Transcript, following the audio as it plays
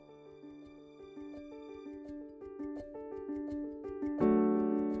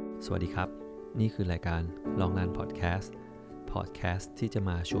สวัสดีครับนี่คือรายการลองรันพอดแคสต์ที่จะม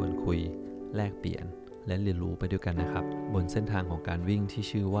าชวนคุยแลกเปลี่ยนและเรียนรู้ไปด้วยกันนะครับบนเส้นทางของการวิ่งที่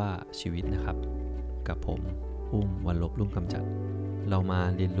ชื่อว่าชีวิตนะครับกับผมอุ้มวรรลบรุ่งกำจัดเรามา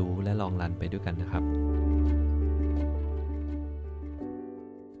เรียนรู้และลองรันไปด้วยกันนะครับ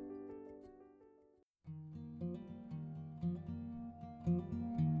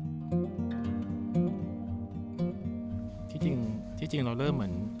ที่จริงเราเริ่มเหมื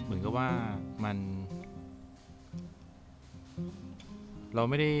อนกับว่าเรา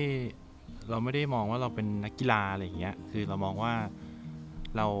ไม่ได้มองว่าเราเป็นนักกีฬาอะไรอย่างเงี้ยคือเรามองว่า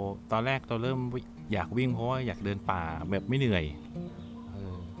เราตอนแรกเราเริ่มอยากวิ่งเพราะว่าอยากเดินป่าแบบไม่เหนื่อย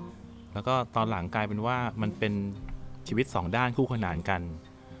แล้วก็ตอนหลังกลายเป็นว่ามันเป็นชีวิต2ด้านคู่ขนานกัน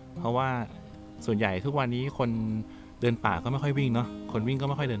เพราะว่าส่วนใหญ่ทุกวันนี้คนเดินป่าก็ไม่ค่อยวิ่งเนาะคนวิ่งก็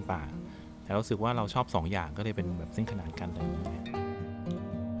ไม่ค่อยเดินป่าแต่รู้สึกว่าเราชอบ2อย่างก็เลยเป็นแบบเส้นขนานกันอะไรอย่างเงี้ย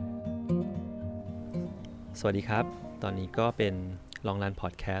สวัสดีครับตอนนี้ก็เป็นลองรันพอ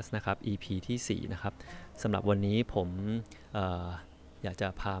ดแคสต์นะครับ EP ที่4นะครับสำหรับวันนี้ผมอยากจะ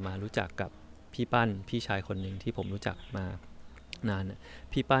พามารู้จักกับพี่ปั้นพี่ชายคนหนึ่งที่ผมรู้จักมานาน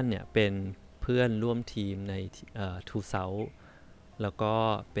พี่ปั้นเนี่ยเป็นเพื่อนร่วมทีมในTwo South แล้วก็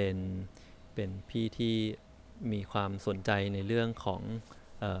เป็นพี่ที่มีความสนใจในเรื่องของ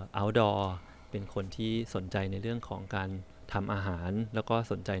outdoor เป็นคนที่สนใจในเรื่องของการทำอาหารแล้วก็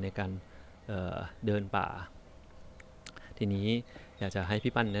สนใจในการเดินป่าทีนี้อยากจะให้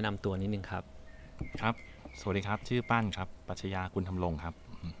พี่ปั้นแนะนำตัวนิดนึงครับครับสวัสดีครับชื่อปั้นครับปรัชญากุลธรรมรงค์ครับ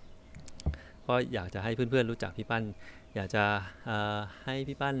ก็อยากจะให้เพื่อนๆรู้จักพี่ปั้นอยากจะให้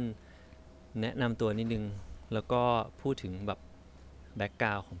พี่ปั้นแนะนำตัวนิดนึงแล้วก็พูดถึงแบบแบ็กกร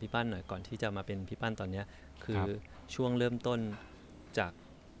าวด์ของพี่ปั้นหน่อยก่อนที่จะมาเป็นพี่ปั้นตอนนี้คือช่วงเริ่มต้นจาก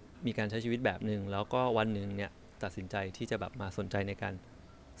มีการใช้ชีวิตแบบนึงแล้วก็วันนึงเนี่ยตัดสินใจที่จะแบบมาสนใจในการ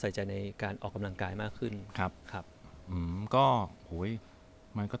ใส่ใจในการออกกำลังกายมากขึ้นครับก็โหย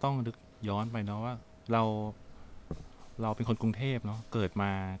มันก็ต้องนึกย้อนไปเนาะว่าเราเป็นคนกรุงเทพเนาะเกิดม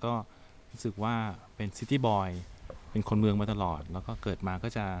าก็รู้สึกว่าเป็นซิตี้บอยเป็นคนเมืองมาตลอดแล้วก็เกิดมาก็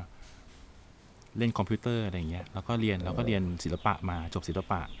จะเล่นคอมพิวเตอร์อะไรอย่างเงี้ยแล้วก็เรียนศิลปะมาจบศิล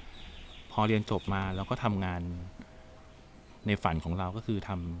ปะพอเรียนจบมาแล้วก็ทำงานในฝันของเราก็คือท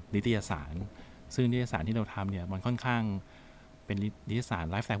ำนิตยสารซึ่งนิตยสารที่เราทำเนี่ยมันค่อนข้างเป็นนิตยสาร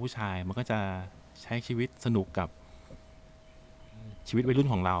ไลฟ์สไตล์ผู้ชายมันก็จะใช้ชีวิตสนุกกับชีวิตวัยรุ่น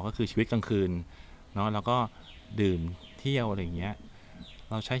ของเราก็คือชีวิตกลางคืนเนาะแล้วก็ดื่มเที่ยวอะไรอย่างเงี้ย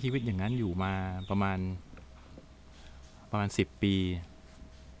เราใช้ชีวิตอย่างนั้นอยู่มาประมาณ10 ปี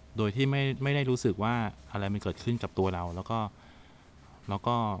โดยที่ไม่ได้รู้สึกว่าอะไรมันเกิดขึ้นกับตัวเราแล้ว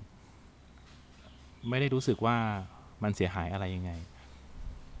ก็ไม่ได้รู้สึกว่ามันเสียหายอะไรยังไง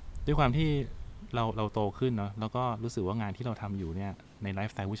ด้วยความที่เราโตขึ้นเนาะแล้วก็รู้สึกว่างานที่เราทำอยู่เนี่ยในไล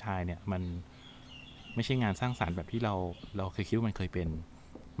ฟ์สไตล์ผู้ชายเนี่ยมันไม่ใช่งานสร้างสรรค์แบบที่เราเคยคิดว่ามันเคยเป็น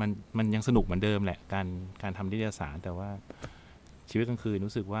มันยังสนุกเหมือนเดิมแหละการทำนิตยสารแต่ว่าชีวิตกลางคืน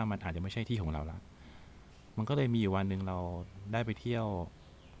รู้สึกว่ามันอาจจะไม่ใช่ที่ของเราละมันก็เลยมีอยู่วันหนึ่งเราได้ไปเที่ยว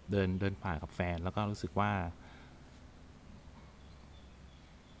เดินป่ากับแฟนแล้วก็รู้สึกว่า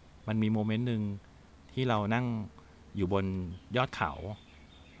มันมีโมเมนต์นึงที่เรานั่งอยู่บนยอดเขา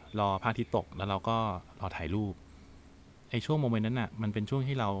รอพระอาทิตย์ตกแล้วเราก็รอถ่ายรูปไอ้ช่วงโมเมนต์นั้นน่ะมันเป็นช่วง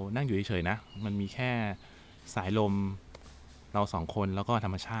ที่เรานั่งอยู่เฉยๆนะมันมีแค่สายลมเรา2 คนแล้วก็ธร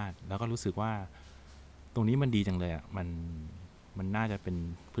รมชาติแล้วก็รู้สึกว่าตรงนี้มันดีจังเลยอ่ะมันน่าจะเป็น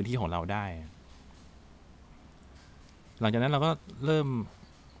พื้นที่ของเราได้หลังจากนั้นเราก็เริ่ม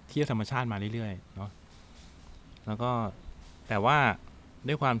เที่ยวธรรมชาติมาเรื่อยๆเนาะแล้วก็แต่ว่า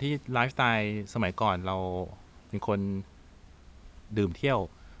ด้วยความที่ไลฟ์สไตล์สมัยก่อนเราเป็นคนดื่มเที่ยว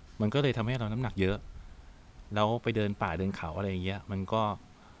มันก็เลยทำให้เราน้ำหนักเยอะแล้วไปเดินป่าเดินเขาอะไรอย่างเงี้ยมันก็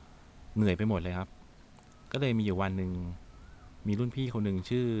เหนื่อยไปหมดเลยครับก็เลยมีอยู่วันหนึ่งมีรุ่นพี่คนหนึ่ง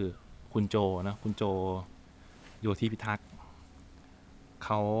ชื่อคุณโจนะคุณโจโยธิพิทักษ์เข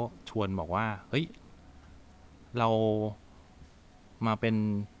าชวนบอกว่าเฮ้ยเรามาเป็น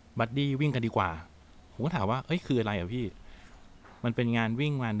บัดดี้วิ่งกันดีกว่าผมก็ถามว่าเอ้ยคืออะไรอ่ะพี่มันเป็นงาน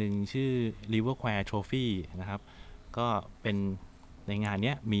วิ่งงานหนึ่งชื่อ River Quay Trophy นะครับก็เป็นในงาน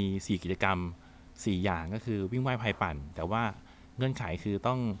นี้มี4 กิจกรรม4 อย่างก็คือวิ่งว่ายพายปั่นแต่ว่าเงื่อนไขคือ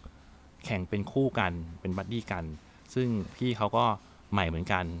ต้องแข่งเป็นคู่กันเป็นบัดดี้กันซึ่งพี่เขาก็ใหม่เหมือน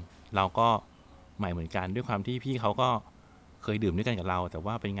กันเราก็ใหม่เหมือนกันด้วยความที่พี่เขาก็เคยดื่มด้วยกันกับเราแต่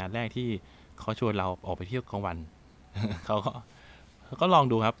ว่าเป็นงานแรกที่เขาชวนเราออกไปเที่ยวกลางวัน เขาก็ลอง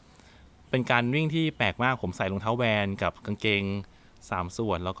ดูครับเป็นการวิ่งที่แปลกมากผมใส่รองเท้าแวนกับกางเกง3 ส่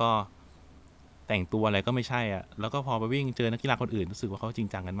วนแล้วก็แต่งตัวอะไรก็ไม่ใช่อ่ะแล้วก็พอไปวิ่งเจอนักกีฬาคนอื่นรู้สึกว่าเขาจริง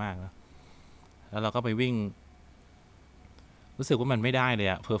จังกันมากนะแล้วเราก็ไปวิ่ง รู้สึกว่ามันไม่ได้เลย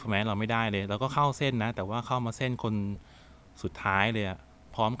อะเพอร์ฟอร์แมนซ์เราไม่ได้เลยแล้วก็เข้าเส้นนะแต่ว่าเข้ามาเส้นคนสุดท้ายเลยอะ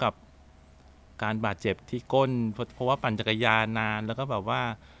พร้อมกับการบาดเจ็บที่ก้นเพราะว่าปั่นจักรยานนานแล้วก็แบบว่า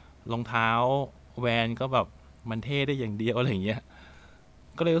รองเท้าแวนก็แบบมันเท่ได้อย่างเดียวอะไรอย่างเงี้ย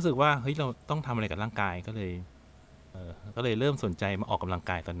ก็เลยรู้สึกว่าเฮ้ยเราต้องทำอะไรกับร่างกายก็เลยเริ่มสนใจมาออกกำลัง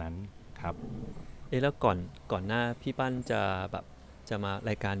กายตอนนั้นครับ แล้วก่อนหน้าพี่ปั้นจะแบบจะมา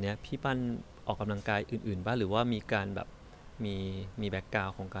รายการเนี้ยพี่ปั้นออกกำลังกายอื่นๆบ้างหรือว่ามีการแบบมีมีแบ็กกราว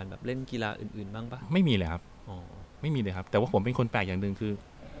ด์ของการแบบเล่นกีฬาอื่นๆบ้างปะไม่มีเลยครับอ๋อไม่มีเลยครับแต่ว่าผมเป็นคนแปลกอย่างหนึ่งคือ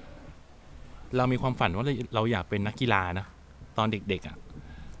เรามีความฝันว่าเราอยากเป็นนักกีฬานะตอนเด็กๆอ่ะ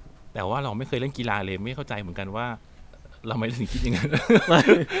แต่ว่าเราไม่เคยเล่นกีฬาเลยไม่เข้าใจเหมือนกันว่าเราไม่ถึงคิดอย่างนั้น หมาย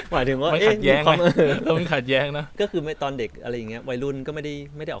หมายถึงว่า มันขั เอ๊ะ ด มี แย้ง ความ ไหมเรามันขัดแย้งนะ ก็คือไม่ตอนเด็กอะไรอย่างเงี้ยวัยรุ่นก็ไม่ไ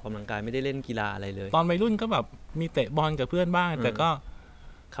ด้ออกกำลังกายไม่ได้เล่นกีฬาอะไรเลยตอนวัยรุ่นก็แบบมีเตะบอลกับเพื่อนบ้างแต่ก็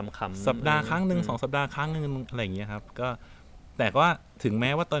ขำๆสัปดาห์ครั้งหนึ่ง2 สัปดาห์ครั้งหนึ่งอะไรอย่างเงี้ยครับก็แต่ว่าถึงแม้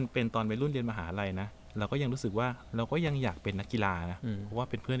ว่าตอนวัยรุ่นเรียนมหาลัยนะเราก็ยังรู้สึกว่าเราก็ยังอยากเป็นนักกีฬานะเพราะว่า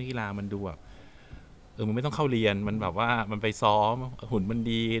เป็นเพื่อนนักกีฬามันดูแบบมันไม่ต้องเข้าเรียนมันแบบว่ามันไปซ้อมหุ่นมัน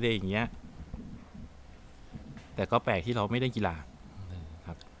ดีอะไรอย่างเงี้ยแต่ก็แปลกที่เราไม่ได้กีฬาค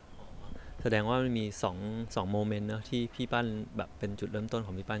รับแสดงว่ามันมีสองโมเมนต์เนอะที่พี่ปั้นแบบเป็นจุดเริ่มต้นข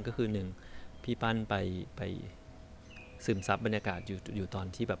องพี่ปั้นก็คือหนึ่งพี่ปั้นไปซึมซับบรรยากาศอยู่ตอน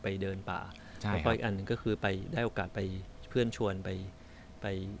ที่แบบไปเดินป่าใช่แล้วครับก็อีกอันหนึงก็คือไปได้โอกาสไปเพื่อนชวนไป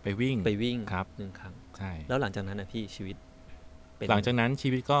ไปวิ่งไปวิ่งครับ1 ครั้งใช่แล้วหลังจากนั้นนะพี่ชีวิตเป็นหลังจากนั้นชี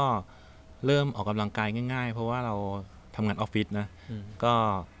วิตก็เริ่มออกกำลังกายง่ายๆเพราะว่าเราทำงานออฟฟิศนะอืมก็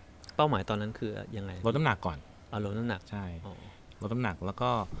เป้าหมายตอนนั้นคือยังไงลดพี่น้ำหนักก่อนเอาลดน้ำหนักใช่อ๋อลดน้ำหนักแล้วก็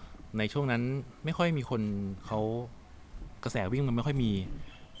ในช่วงนั้นไม่ค่อยมีคนเขากระแสวิ่งมันไม่ค่อยมี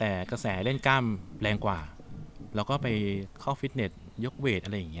แต่กระแสเล่นกล้ามแรงกว่าแล้วก็ไปเข้าฟิตเนสยกเวทอ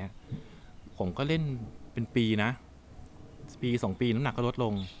ะไรอย่างเงี้ยผมก็เล่นเป็นปีนะปี2 ปีน้ำหนักก็ลดล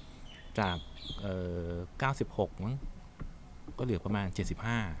งจาก96มั้งก็เหลือประมาณ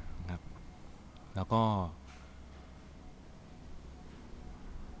75ครับแล้วก็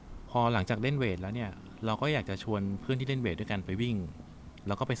พอหลังจากเล่นเวทแล้วเนี่ยเราก็อยากจะชวนเพื่อนที่เล่นเวทด้วยกันไปวิ่งแ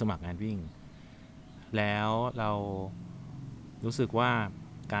ล้วก็ไปสมัครงานวิ่งแล้วเรารู้สึกว่า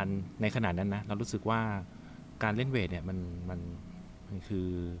การในขณะนั้นนะเรารู้สึกว่าการเล่นเวทเนี่ยมันคือ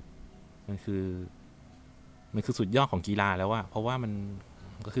มันคือมันคือสุดยอดของกีฬาแล้วอะเพราะว่ามัน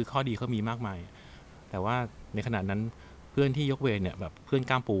ก็คือข้อดีเขามีมากมายแต่ว่าในขณะนั้นเพื่อนที่ยกเวทเนี่ยแบบเพื่อน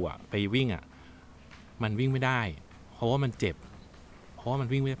กล้ามปูอะไปวิ่งอะมันวิ่งไม่ได้เพราะว่ามันเจ็บเพราะว่ามัน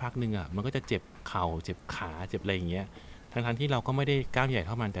วิ่งไม่ได้พักหนึ่งอะมันก็จะเจ็บเข่าเจ็บขาเจ็บอะไรอย่างเงี้ยทั้งที่เราก็ไม่ได้กล้ามใหญ่เ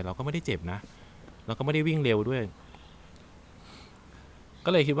ท่ามันแต่เราก็ไม่ได้เจ็บนะเราก็ไม่ได้วิ่งเร็วด้วยก็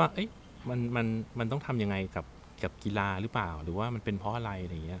เลยคิดว่าเอ๊ะมันต้องทำยังไงกับกีฬาหรือเปล่าหรือว่ามันเป็นเพราะอะไรอะ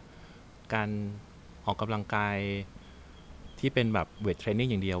ไรอย่างเงี้ยการออกกำลังกายที่เป็นแบบเวทเทรนนิ่ง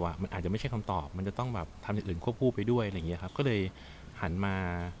อย่างเดียวอะมันอาจจะไม่ใช่คำตอบมันจะต้องแบบทำอย่างอื่นควบคู่ไปด้วยอะไรอย่างเงี้ยครับก็เลยหันม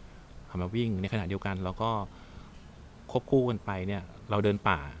าวิ่งในขณะเดียวกันแล้วก็ควบคู่กันไปเนี่ยเราเดิน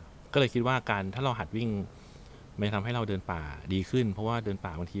ป่าก็เลยคิดว่าการถ้าเราหัดวิ่งมันจะทำให้เราเดินป่าดีขึ้นเพราะว่าเดินป่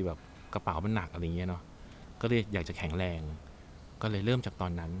าบางทีแบบกระเป๋ามันหนักอะไรอย่างเงี้ยเนาะก็เลยอยากจะแข็งแรงก็เลยเริ่มจากตอ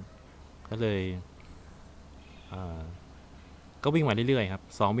นนั้นก็เลยเอ่อก็วิ่งมาเรื่อยๆครับ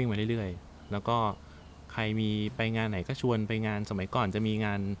ซ้อมวิ่งมาเรื่อยๆแล้วก็ใครมีไปงานไหนก็ชวนไปงานสมัยก่อนจะมีง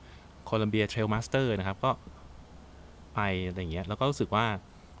านโคลัมเบียเทรลมาสเตอร์นะครับก็ไปอะไรอย่างเงี้ยแล้วก็รู้สึกว่า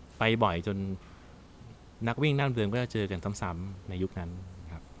ไปบ่อยจนนักวิ่งหน้าเดิมก็จะเจอกันซ้ำๆในยุคนั้น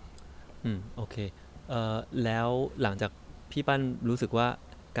ครับโอเคแล้วหลังจากพี่ปั้นรู้สึกว่า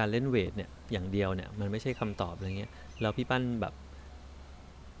การเล่นเวทเนี่ยอย่างเดียวเนี่ยมันไม่ใช่คำตอบอะไรเงี้ยแล้วพี่ปั้นแบบ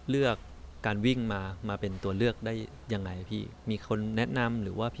เลือกการวิ่งมาเป็นตัวเลือกได้ยังไงพี่มีคนแนะนำห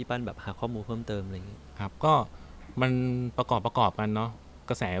รือว่าพี่ปั้นแบบหาข้อมูลเพิ่มเติมอะไรเงี้ยครับก็มันประกอบกันเนาะ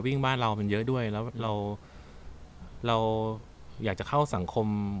กระแสวิ่งบ้านเรามันเยอะด้วยแล้วเราอยากจะเข้าสังคม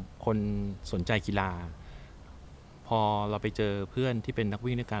คนสนใจกีฬาพอเราไปเจอเพื่อนที่เป็นนัก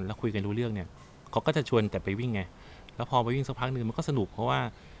วิ่งด้วยกันแล้วคุยกันรู้เรื่องเนี่ยเขาก็จะชวนแต่ไปวิ่งไงแล้วพอไปวิ่งสักพักหนึ่งมันก็สนุกเพราะว่า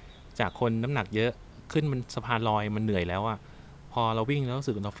จากคนน้ำหนักเยอะขึ้นมันสะพานลอยมันเหนื่อยแล้วอะพอเราวิ่งแล้วรู้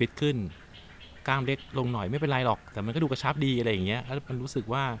สึกเราฟิตขึ้นกล้ามเล็กลงหน่อยไม่เป็นไรหรอกแต่มันก็ดูกระชับดีอะไรอย่างเงี้ยแล้วมันรู้สึก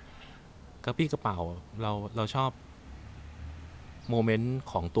ว่ากระปี้กระเป๋าเราชอบโมเมนต์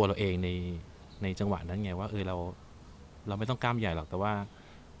ของตัวเราเองในจังหวะนั้นไงว่าเราไม่ต้องกล้ามใหญ่หรอกแต่ว่า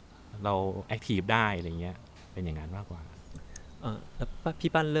เราแอคทีฟได้อะไรเงี้ยเป็นอย่างนั้นมากกว่าแล้ว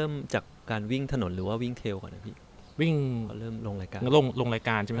พี่ปั้นเริ่มจากการวิ่งถนนหรือว่าวิ่งเทรลก่อนนะพี่วิ่งพอเริ่มลงรายการลงราย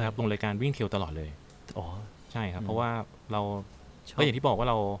การใช่ไหมครับลงรายการวิ่งเทรลตลอดเลยอ๋อใช่ครับเพราะว่าเราชอบก็อย่างที่บอกว่า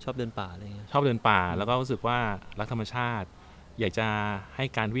เราชอบเดินป่าอะไรเงี้ยชอบเดินป่าแล้วก็รู้สึกว่ารักธรรมชาติอยากจะให้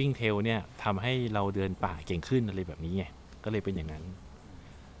การวิ่งเทรลเนี่ยทำให้เราเดินป่าเก่งขึ้นอะไรแบบนี้ไง ก็เลยเป็นอย่างนั้น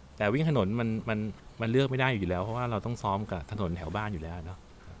แต่วิ่งถนนมันเลือกไม่ได้อยู่แล้วเพราะว่าเราต้องซ้อมกับถนนแถวบ้านอยู่แล้วเนาะ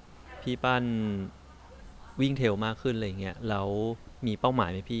พี่ปั้นวิ่งเทรลมากขึ้นอะไรเงี้ยแล้วมีเป้าหมาย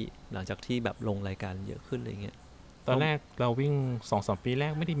ไหมพี่หลังจากที่แบบลงรายการเยอะขึ้นอะไรเงี้ยตอนแรกเราวิ่ง 2-3 ปีแร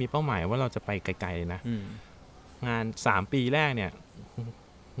กไม่ได้มีเป้าหมายว่าเราจะไปไกลๆเลยนะอืมงาน3 ปีแรกเนี่ย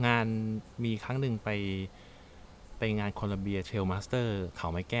งานมีครั้งหนึ่งไปงานโคลัมเบียเทรลมาสเตอร์เขา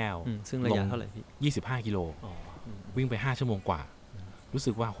ไม้แก้วซึ่งระยะเท่าไหร่พี่25 กิโลอ๋อวิ่งไป5 ชั่วโมงกว่ารู้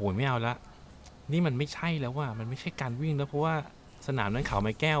สึกว่าโหไม่เอาละนี่มันไม่ใช่แล้วว่ามันไม่ใช่การวิ่งแล้วเพราะว่าสนามนั้นเขาไ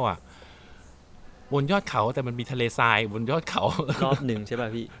ม้แก้วอ่ะบนยอดเขาแต่มันมีทะเลทรายบนยอดเขา รอบหนึ่งใช่ป่ะ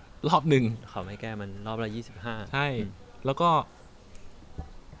พี่ รอบหนึ่งเขาไม่แก้มันรอบละ25ใช่แล้วก็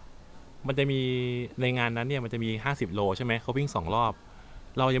มันจะมีในงานนั้นเนี่ยมันจะมี50 โลใช่ไหมเขาวิ่ง2 รอบ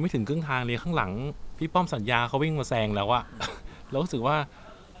เรายังไม่ถึงครึ่งทางเลยข้างหลังพี่ป้อมสัญญาเขาวิ่งมาแซงแล้วอะ เรารู้สึกว่า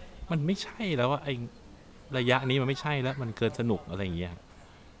มันไม่ใช่แล้วว่าไอระยะนี้มันไม่ใช่แล้วมันเกินสนุกอะไรอย่างเงี้ย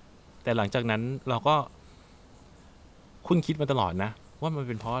แต่หลังจากนั้นเราก็คุ้นคิดมาตลอดนะว่ามันเ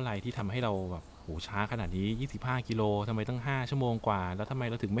ป็นเพราะอะไรที่ทำให้เราแบบโหช้าขนาดนี้25 กิโลทำไมตั้ง5 ชั่วโมงกว่าแล้วทำไม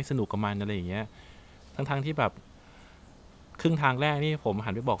เราถึงไม่สนุกกับมันอะไรอย่างเงี้ยทั้งที่แบบครึ่งทางแรกนี่ผมหั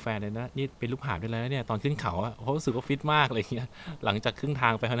นไปบอกแฟนเลยนะนี่เป็นลูกหาบได้แล้วเนี่ยตอนขึ้นเขาอะเพราะรู้สึกว่าฟิตมากอะไรอย่างเงี้ยหลังจากครึ่งทา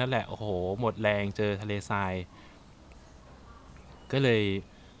งไปเท่านั้นแหละโอ้โหหมดแรงเจอทะเลทรายก็เลย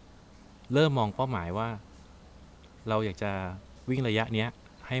เริ่มมองเป้าหมายว่าเราอยากจะวิ่งระยะเนี้ย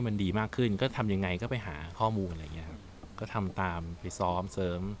ให้มันดีมากขึ้นก็ทำยังไงก็ไปหาข้อมูลอะไรอย่างเงี้ยครับก็ทำตามไปซ้อมเสริ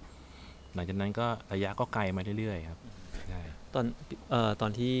มหลังจากนั้นก็ระยะก็ไกลมาเรื่อยๆครับใช่ตอ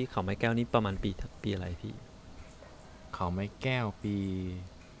นที่เขาไม้แก้วนี่ประมาณปีอะไรพี่เขาไม้แก้วปี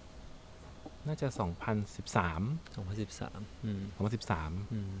น่าจะ2013 20132013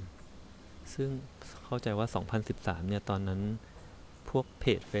อืมซึ่งเข้าใจว่า2013เนี่ยตอนนั้นพวกเพ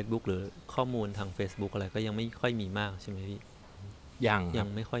จ Facebook หรือข้อมูลทาง Facebook อะไรก็ยังไม่ค่อยมีมากใช่ไหมพี่ยัง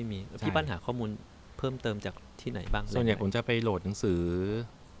ไม่ค่อยมีใช่พี่ปั้นหาข้อมูลเพิ่มเติมจากที่ไหนบ้างส่วนใหญ่ผมจะไปโหลดหนังสือ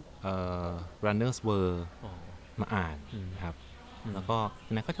Runner's World อ๋อมาอ่านครับแล้วก็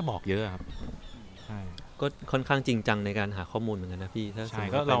นั้นก็จะบอกเยอะครับใช่ก็ค่อนข้างจริงจังในการหาข้อมูลเหมือนกันนะพี่ถ้าสมใช่ม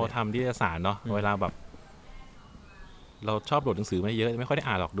ติก็เราว่าไปเนี่ยทำนิตยสารเนาะเวลาแบบเราชอบโหลดหนังสือมาเยอะไม่ค่อยได้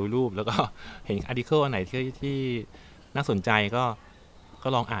อ่านหรอกดูรูปแล้วก็ เห็นอาร์ติเคิลอันไหนที่น่าสนใจก็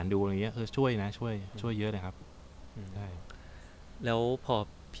ลองอ่านดูอะไรเงี้ยช่วยนะช่วยเยอะนะครับใช่แล้วพอ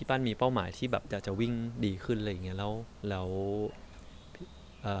พี่ปั้นมีเป้าหมายที่แบบอยากจะวิ่งดีขึ้นอะไรอย่างเงี้ยแล้ว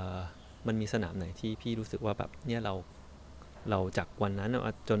เอ่อมันมีสนามไหนที่พี่รู้สึกว่าแบบเนี่ยเราจากวันนั้น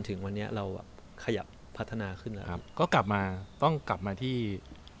จนถึงวันเนี้ยเราแบบขยับพัฒนาขึ้นแล้วครับก็ต้องกลับมาที่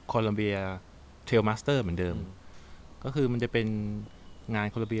โคลัมเบียเทรลมาสเตอร์เหมือนเดิมก็คือมันจะเป็นงาน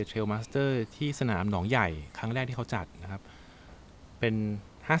โคลัมเบียเทรลมาสเตอร์ที่สนามหนองใหญ่ครั้งแรกที่เขาจัดนะครับเป็น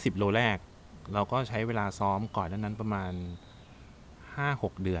50 โลแรกเราก็ใช้เวลาซ้อมก่อนนั้นประมาณ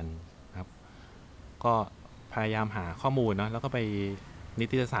5-6 เดือนครับก็พยายามหาข้อมูลเนาะแล้วก็ไปนิ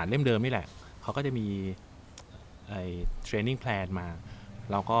ตยสารเล่มเดิมนี่แหละเขาก็จะมีไอ้เทรนนิ่งแพลนมา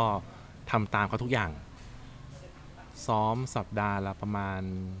เราก็ทำตามเขาทุกอย่างซ้อมสัปดาห์ละประมาณ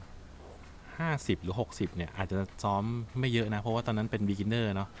50 หรือ 60เนี่ยอาจจะซ้อมไม่เยอะนะเพราะว่าตอนนั้นเป็น beginner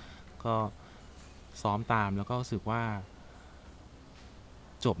เนาะก็ซ้อมตามแล้วก็รู้สึกว่า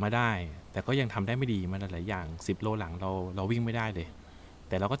จบมาได้แต่ก็ยังทำได้ไม่ดีมันหลายอย่าง10 โลหลังเราวิ่งไม่ได้เลย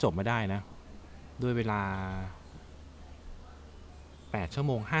แต่เราก็จบมาได้นะด้วยเวลา8 ชั่วโ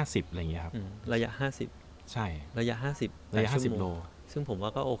มง 50อะไรอย่างเงี้ยครับระยะ50ใช่ระยะ50 โลซึ่งผมว่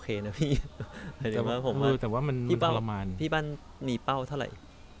าก็โอเคนะพี่หมายถึงว่าผมแต่ว่ามันทรมานพี่ปั้นมีเป้าเท่าไหร่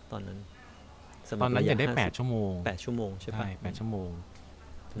ตอนนั้นอยากได้8 ชั่วโมง8 ชั่วโมงใช่ปะ8 ชั่วโมง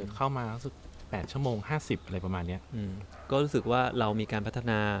เข้ามารู้สึก8 ชั่วโมง 50อะไรประมาณเนี้ยก็รู้สึกว่าเรามีการพัฒ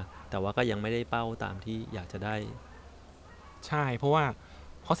นาแต่ว่าก็ยังไม่ได้เป้าตามที่อยากจะได้ใช่เพราะว่า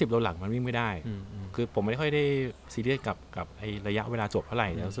10 โลหลังมันวิ่งไม่ได้คือผมไม่ค่อยได้ซีเรียสกับไอระยะเวลาจบเท่าไหร่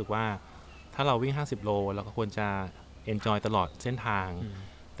แต่รู้สึกว่าถ้าเราวิ่ง50 โลเราก็ควรจะ enjoy ตลอดเส้นทาง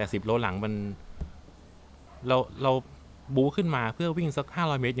แต่10 โลหลังมันเราบู๊ขึ้นมาเพื่อวิ่งสัก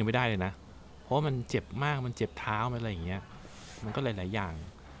500 เมตรยังไม่ได้เลยนะเพราะมันเจ็บมากมันเจ็บเท้ามันอะไรอย่างเงี้ยมันก็หลายๆอย่าง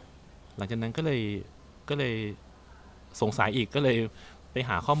หลังจากนั้นก็เลยสงสัยอีกก็เลยไป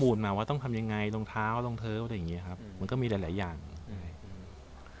หาข้อมูลมาว่าต้องทำยังไงรองเท้ารองเท้าอะไรอย่างเงี้ยครับมันก็มีหลายๆอย่าง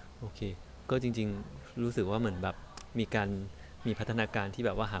โอเคก็จริงๆรู้สึกว่าเหมือนแบบมีพัฒนาการที่แ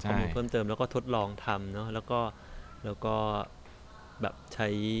บบว่าหาข้อมูลเพิ่มเติมแล้วก็ทดลองทำเนาะแล้วก็แบบใ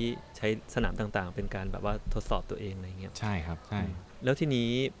ช้สนามต่างๆเป็นการแบบว่าทดสอบตัวเองอะไรเงี้ยใช่ครับใช่แล้วทีนี้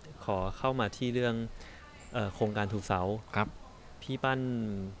ขอเข้ามาที่เรื่องโครงการทูเซาครับพี่ปั้น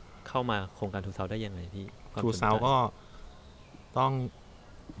เข้ามาโครงการทูเซาได้ยังไงพี่ทูเซาก็ต้อง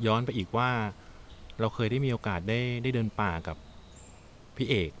ย้อนไปอีกว่า เราเคยได้มีโอกาสได้เดินป่ากับพี่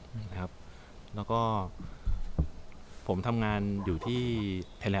เอกนะครับ แล้วก็ผมทำงานอยู่ที่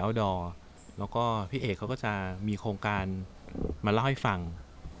Thailand Outdoor แล้วก็พี่เอกเขาก็จะมีโครงการมาเล่าให้ฟัง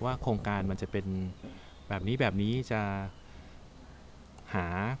ว่าโครงการมันจะเป็นแบบนี้จะหา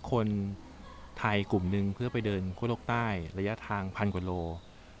คนไทยกลุ่มหนึ่งเพื่อไปเดินขั้วโลกใต้ระยะทาง1,000 กว่าโล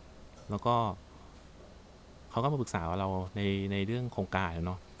แล้วก็เขาก็มาปรึกษาเราในเรื่องโครงการ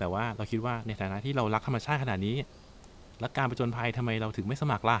เนาะแต่ว่าเราคิดว่าในฐานะที่เรารักธรรมชาติขนาดนี้และการผจญภัยทำไมเราถึงไม่ส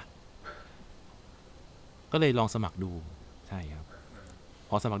มัครล่ะก็เลยลองสมัครดูใช่ครับ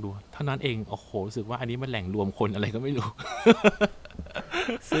พอสมัครดูเท่านั้นเองโอ้โหรู้สึกว่าอันนี้มันแหล่งรวมคนอะไรก็ไม่รู้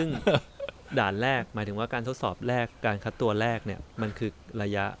ซึ่งด่านแรกหมายถึงว่าการทดสอบแรกการคัดตัวแรกเนี่ยมันคือระ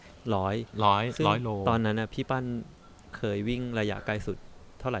ยะซึ่ง100 โลตอนนั้นนะพี่ปั้นเคยวิ่งระยะไกลสุด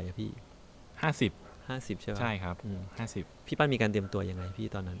เท่าไหร่อะพี่ 50 50ใช่ปะใช่ครับอืม50พี่ปั้นมีการเตรียมตัวยังไงพี่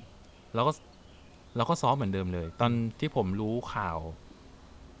ตอนนั้นแล้วก็เราก็ซ้อมเหมือนเดิมเลยตอนที่ผมรู้ข่าว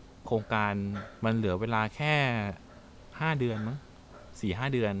โครงการมันเหลือเวลาแค่5 เดือนมั้ง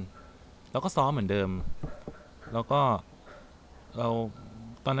4-5 เดือนแล้วก็ซ้อมเหมือนเดิมแล้วก็เรา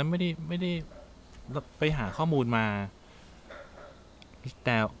ตอนนั้นไม่ได้ไปหาข้อมูลมาแ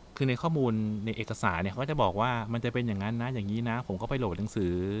ต่คือในข้อมูลในเอกสารเนี่ยเขาก็จะบอกว่ามันจะเป็นอย่างนั้นนะอย่างนี้นะผมก็ไปโหลดหนังสื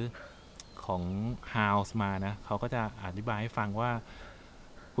อของ House มานะเขาก็จะอธิบายให้ฟังว่า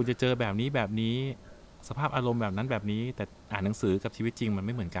คุณจะเจอแบบนี้สภาพอารมณ์แบบนั้นแบบนี้แต่อ่านหนังสือกับชีวิตจริงมันไ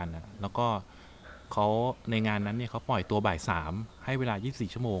ม่เหมือนกันนะแล้วก็เขาในงานนั้นเนี่ยเขาปล่อยตัวบ่าย 3ให้เวลา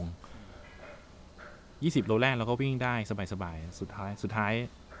24 ชั่วโมง20 โลแรกเราก็วิ่งได้สบายๆสุดท้าย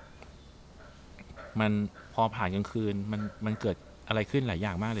มันพอผ่านกลางคืนมันเกิดอะไรขึ้นหลายอย่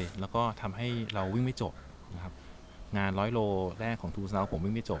างมากเลยแล้วก็ทำให้เราวิ่งไม่จบนะครับงาน100 โลแรกของทูเซาผม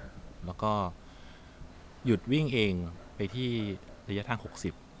วิ่งไม่จบแล้วก็หยุดวิ่งเองไปที่ระยะทาง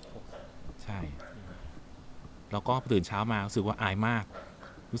60ใช่แล้วก็ตื่นเช้ามารู้สึกว่าอายมาก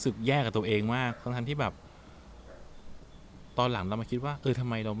รู้สึกแย่กับตัวเองมากทั้งที่แบบตอนหลังเรามาคิดว่าทำ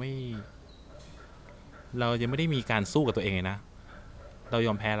ไมเรายังไม่ได้มีการสู้กับตัวเองเลยนะเราย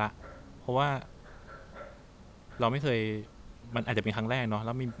อมแพ้ละเพราะว่าเราไม่เคยมันอาจจะเป็นครั้งแรกเนาะแ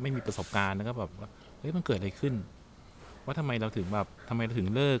ล้วไม่มีประสบการณ์แล้วก็แบบว่าเฮ้ยมันเกิดอะไรขึ้นว่าทำไมเราถึง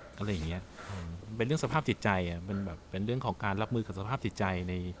เลิกอะไรอย่างเงี้ยเป็นเรื่องสภาพจิตใจอ่ะเป็นเรื่องของการรับมือกับสภาพจิตใจ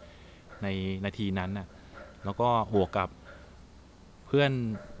ในนาทีนั้นน่ะแล้วก็บวกกับเ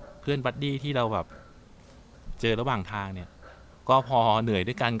พื่อนบัดดี้ที่เราแบบเจอระหว่างทางเนี่ยก็พอเหนื่อย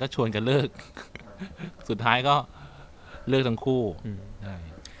ด้วยกันก็ชวนกันเลิก สุดท้ายก็เลิกทั้งคู่ใ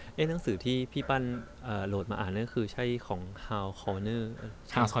ช่หนังสือที่พี่ปั้นโหลดมาอ่านนั่นคือใช่ของ How Corner ใ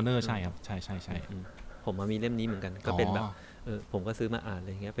ช่ไหม House Corner ใช่ครับใช่ผมมีเล่มนี้เหมือนกันก็เป็นแบบผมก็ซื้อมาอ่านอะไ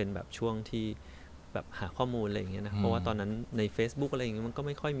รเงี้ยเป็นแบบช่วงที่แบบหาข้อมูลอะไรอย่างเงี้ยนะเพราะว่าตอนนั้นใน Facebook อะไรอย่างเงี้ยมันก็ไ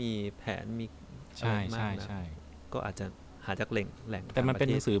ม่ค่อยมีแผนมีอะไรมากนะก็อาจจะหาจากแหล่งแต่มันเป็น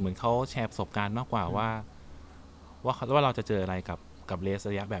หนังสือเหมือนเขาแชร์ประสบการณ์มากกว่าว่าเราจะเจออะไรกับเลส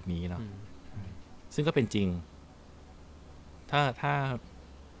ระยะแบบนี้เนาะซึ่งก็เป็นจริงถ้า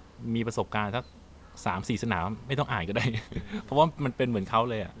มีประสบการณ์สัก3-4 สนามไม่ต้องอ่านก็ได้ เพราะว่ามันเป็นเหมือนเขา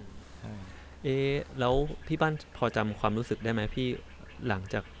เลยอ่ะแล้วพี่ปั้นพอจำความรู้สึกได้ไหมพี่หลัง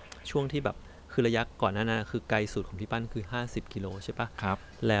จากช่วงที่แบบคือระยะก่อนหน้านั้นคือไกลสุดของพี่ปั้นคือ50 กิโลใช่ปะครับ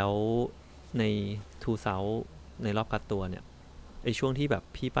แล้วในทูเซาในรอบคัดตัวเนี่ยไอช่วงที่แบบ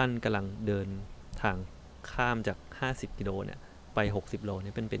พี่ปั้นกำลังเดินทางข้ามจาก50 กิโลเนี่ยไป60 โลเ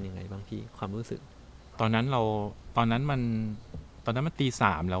นี่ยเป็นยังไงบ้างพี่ความรู้สึกตอนนั้นมันตี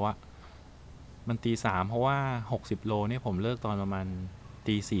 3แล้วอะมันตี 3เพราะว่า60 โลเนี่ยผมเลิกตอนประมาณ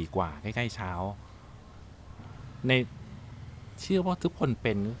ตี 4กว่าใกล้ๆเช้าในเชื่อว่าทุกคนเ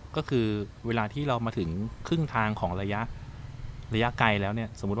ป็นก็คือเวลาที่เรามาถึงครึ่งทางของระยะไกลแล้วเนี่ย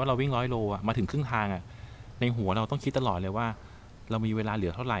สมมุติว่าเราวิ่ง100 โลอะมาถึงครึ่งทางอะในหัวเราต้องคิดตลอดเลยว่าเรามีเวลาเหลื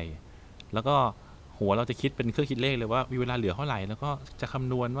อเท่าไหร่แล้วก็หัวเราจะคิดเป็นเครื่องคิดเลขเลยว่ามีเวลาเหลือเท่าไหร่แล้วก็จะค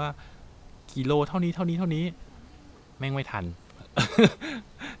ำนวณว่ากิโลเท่านี้แม่งไม่ทัน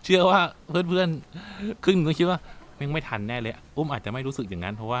เชื่อว่าเพื่อนๆครึ่งต้องคิดว่าแม่งไม่ทันแน่เลยอุ้มอาจจะไม่รู้สึกอย่าง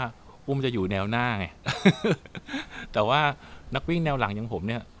นั้นเพราะว่าอุ้มจะอยู่แนวหน้าไง แต่ว่านักวิ่งแนวหลังอย่างผม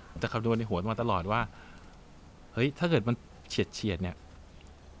เนี่ยจะคำนวณในหัวมาตลอดว่าเฮ้ยถ้าเกิดมันเฉียดเนี่ย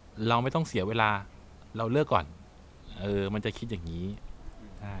เราไม่ต้องเสียเวลาเราเลิกก่อนมันจะคิดอย่างนี้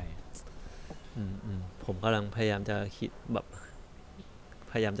ใช่ผมกำลังพยายามจะคิดแบบ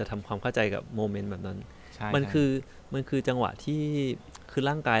พยายามจะทำความเข้าใจกับโมเมนต์แบบนั้นมันคือจังหวะที่คือ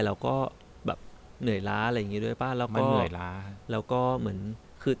ร่างกายเราก็แบบเหนื่อยล้าอะไรอย่างงี้ด้วยป่ะแล้วมันก็เหนื่อยล้าแล้วก็เหมือน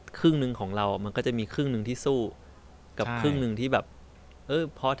คือครึ่งนึงของเรามันก็จะมีครึ่งนึงที่สู้กับครึ่งนึงที่แบบ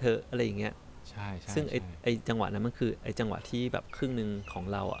พอเถอะอะไรอย่างเงี้ยใช่ซึ่งไอจังหวะนั้นมันคือไอจังหวะที่แบบครึ่งนึงของ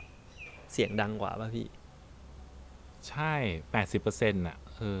เราอ่ะ เสียงดังกว่าป่ะพี่ใช่ 80%อ่ะ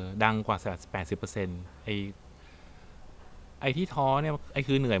ดังกว่า80%ไอ้ที่ท้อเนี่ยไอ้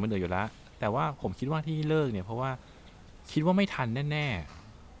คือเหนื่อยมันเหนื่อยอยู่แล้วแต่ว่าผมคิดว่าที่เลิกเนี่ยเพราะว่าคิดว่าไม่ทันแน่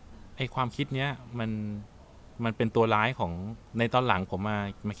ๆไอ้ความคิดเนี้ยมันเป็นตัวร้ายของในตอนหลังผม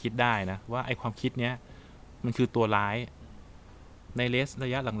มาคิดได้นะว่าไอ้ความคิดเนี้ยมันคือตัวร้ายในระ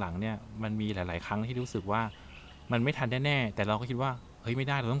ยะหลังๆเนี่ยมันมีหลายๆครั้งที่รู้สึกว่ามันไม่ทันแน่ๆแต่เราก็คิดว่าเฮ้ยไม่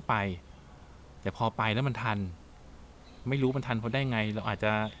ได้เราต้องไปแต่พอไปแล้วมันทันไม่รู้มันทันเพราะได้ไงเราอาจจ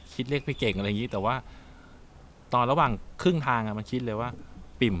ะคิดเลขไม่เก่งอะไรอย่างนี้แต่ว่าตอนระหว่างครึ่งทางมันคิดเลยว่า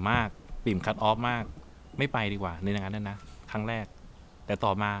ปิ่มมากปิ่มคัตออฟมากไม่ไปดีกว่าในงานนั้นนะครั้งแรกแต่ต่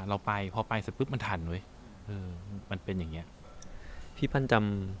อมาเราไปพอไปเสร็จปุ๊บมันทันเว้ยมันเป็นอย่างเงี้ยพี่ปั้น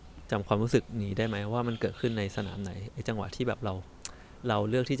จำความรู้สึกนี้ได้ไหมว่ามันเกิดขึ้นในสนามไหนไอ้จังหวะที่แบบเรา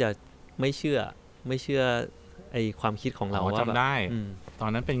เลือกที่จะไม่เชื่อไอ้ความคิดของเราว่าแบบจำได้ตอ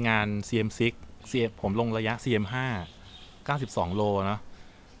นนั้นเป็นงาน CM6 ผมลงระยะ CM5 92 โลเนาะ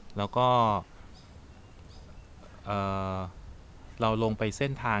แล้วก็เราลงไปเส้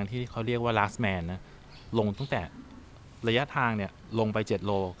นทางที่เขาเรียกว่า last man นะลงตั้งแต่ระยะทางเนี่ยลงไป7โ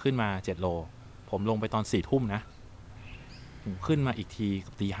ลขึ้นมา7โลผมลงไปตอน4 ทุ่มนะผมขึ้นมาอีกที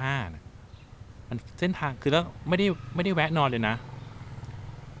กับตี 5นะมันเส้นทางคือแล้วไม่ได้แวะนอนเลยนะ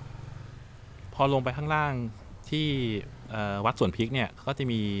พอลงไปข้างล่างที่วัดสวนพริกเนี่ยก็จะ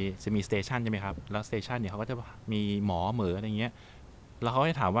มีสเตชันใช่ไหมครับแล้วสเตชันเนี่ยเขาก็จะมีหมอเหมออะไรเงี้ยแล้วเขา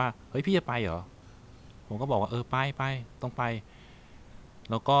จะถามว่าเฮ้ยพี่จะไปเหรอผมก็บอกว่าไปต้องไป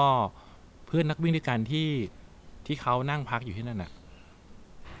แล้วก็เพื่อนนักวิ่งด้วยกันที่เขานั่งพักอยู่ที่นั่นน่ะ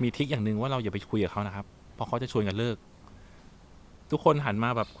มีทริคอย่างหนึ่งว่าเราอย่าไปคุยกับเขานะครับเพราะเขาจะชวนกันเลิกทุกคนหันมา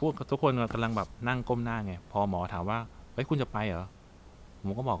แบบทุกคนกำลังแบบนั่งก้มหน้าไงพอหมอถามว่าเฮ้ยคุณจะไปเหรอผ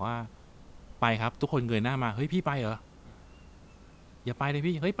มก็บอกว่าไปครับทุกคนเงยหน้ามาเฮ้ยพี่ไปเหรออย่าไปเลย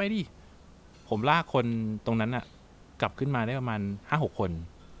พี่เฮ้ยไปดิผมลากคนตรงนั้นน่ะกลับขึ้นมาได้ประมาณ 5-6 คน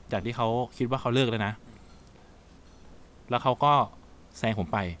จากที่เขาคิดว่าเขาเลิกแล้วนะแล้วเขาก็แซงผม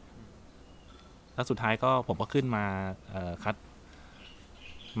ไปแล้วสุดท้ายก็ผมก็ขึ้นมาคัด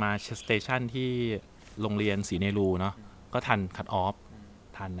มาสเตชันที่โรงเรียนศรีเนรูเนาะก็ทันคัดออฟ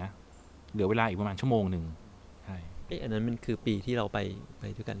ทันนะเหลือเวลาอีกประมาณชั่วโมงหนึ่งใช่อันนั้นมันคือปีที่เราไป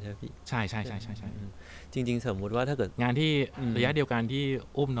ด้วยกันใช่ไหมพี่ใช่จริงๆสมมุติว่าถ้าเกิดงานที่ระยะเดียวกันที่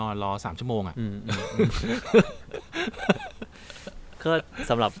อุ้มนอนรอ3 ชั่วโมงอ่ะก็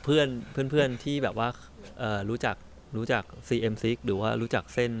สำหรับเพื่อนที่แบบว่ารู้จัก CM6 หรือว่ารู้จัก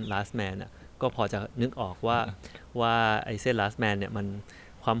เส้น last man อ่ะก็พอจะนึกออกว่าไอ้เส้น last man เนี่ยมัน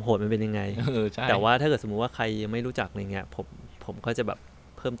ความโหดมันเป็นยังไงแต่ว่าถ้าเกิดสมมุติว่าใครยังไม่รู้จักอะไรเงี้ยผมก็จะแบบ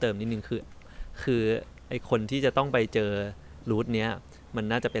เพิ่มเติมนิดนึงคือไอ้คนที่จะต้องไปเจอรูทเนี้ยมัน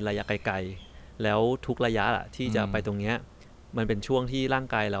น่าจะเป็นระยะไกลๆแล้วทุกระยะอะที่จะไปตรงเนี้ยมันเป็นช่วงที่ร่าง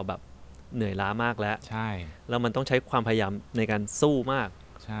กายเราแบบเหนื่อยล้ามากแล้วใช่แล้วมันต้องใช้ความพยายามในการสู้มาก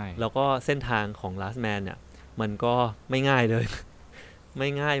ใช่แล้วก็เส้นทางของ last man เนี่ยมันก็ไม่ง่ายเลย ไม่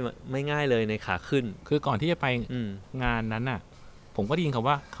ง่ายเลยในขาขึ้นคือก่อนที่จะไปงานนั้นน่ะผมก็ได้ยินคำ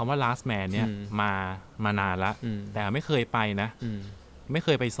ว่า last man เนี่ยมานานละแต่ไม่เคยไปนะไม่เค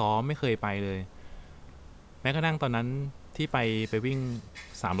ยไปซ้อมไม่เคยไปเลยแม้กระทั่งตอนนั้นที่ไปวิ่ง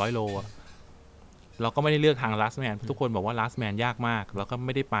300 โลเราก็ไม่ได้เลือกทาง last man ทุกคนบอกว่า last man ยากมากเราก็ไ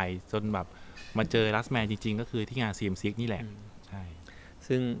ม่ได้ไปจนแบบมาเจอ last man จริงๆก็คือที่งาน CM6 นี่แหละใช่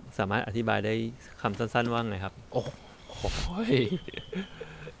ซึ่งสามารถอธิบายได้คำสั้นๆว่าไงครับโอ้โห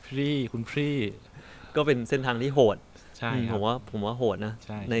คุณพี่ก็เป็นเส้นทางที่โหดใช่ผมว่าโหดนะ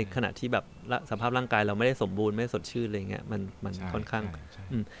ในขณะที่แบบสภาพร่างกายเราไม่ได้สมบูรณ์ไม่สดชื่นอะไรเงี้ยมันค่อนข้าง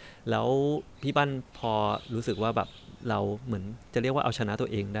แล้วพี่ปั้นพอรู้สึกว่าแบบเราเหมือนจะเรียกว่าเอาชนะตัว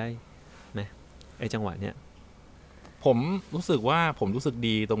เองได้ไหมไอ้จังหวะเนี้ยผมรู้สึกว่าผมรู้สึก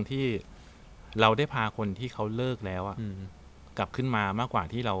ดีตรงที่เราได้พาคนที่เขาเลิกแล้วอะกลับขึ้นมามากกว่า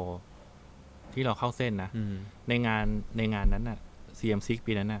ที่เราเข้าเส้นนะในงานนั้นน่ะ CM6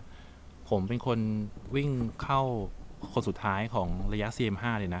 ปีนั้นน่ะผมเป็นคนวิ่งเข้าคนสุดท้ายของระยะ CM5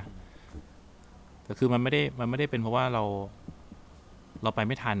 เลยนะแต่คือมันไม่ได้เป็นเพราะว่าเราไป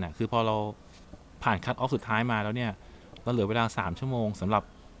ไม่ทันอ่ะคือพอเราผ่านคัทออฟสุดท้ายมาแล้วเนี่ยเราเหลือเวลา3 ชั่วโมงสำหรับ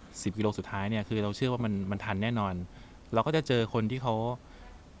10 กิโลสุดท้ายเนี่ยคือเราเชื่อว่ามันทันแน่นอนเราก็จะเจอคนที่เขา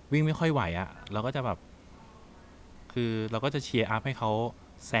วิ่งไม่ค่อยไหวอ่ะเราก็จะแบบคือเราก็จะเชียร์อัพให้เขา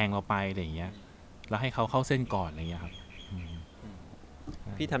แซงเราไปอะไรอย่างเงี้ยแล้วให้เขาเข้าเส้นก่อนอะไรเงี้ยครับ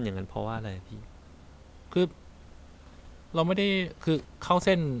พี่ทำอย่างนั้นเพราะว่าอะไรพี่คือเราไม่ได้คือเข้าเ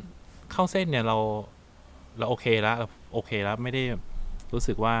ส้นเนี่ยเราโอเคแล้วไม่ได้รู้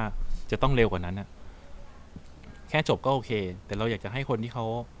สึกว่าจะต้องเร็วกว่านั้นนะแค่จบก็โอเคแต่เราอยากจะให้คนที่เขา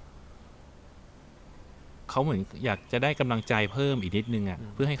เขาเหมือนอยากจะได้กำลังใจเพิ่มอีกนิดนึงอ่ะ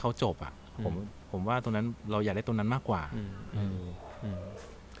เพื่อให้เขาจบอ่ะผมว่าตรงนั้นเราอยากได้ตรงนั้นมากกว่า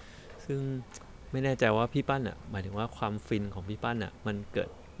ซึ่งไม่แน่ใจว่าพี่ปั้นอ่ะหมายถึงว่าความฟินของพี่ปั้นอ่ะมันเ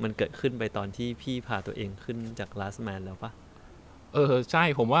กิดขึ้นไปตอนที่พี่พาตัวเองขึ้นจาก Last Man แล้วปะใช่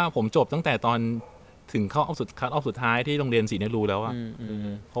ผมว่าผมจบตั้งแต่ตอนถึงเข้าคัดออฟสุดท้ายที่โรงเรียนศรีนครูแล้วอ่ะ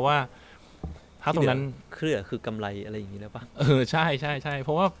เพราะว่าถ้าตรงนั้นคือกำไรอะไรอย่างนี้แล้วปะใช่ใช่ใช่เพ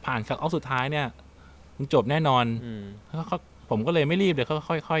ราะว่าผ่านคัดออฟสุดท้ายเนี่ยมันจบแน่นอนผมก็เลยไม่รีบเลย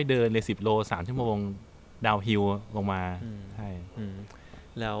ค่อยๆเดินเลย10 โล3 ชั่วโมงดาวฮิลลงมาใช่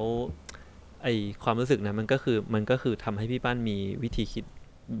แล้วไอความรู้สึกนะมันก็คือทำให้พี่ปั้นมีวิธีคิด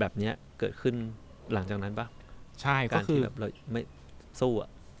แบบเนี้ยเกิดขึ้นหลังจากนั้นปะใช่ก็คือแบบเราไม่สู้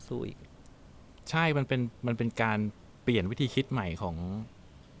อีกใช่มันเป็นการเปลี่ยนวิธีคิดใหม่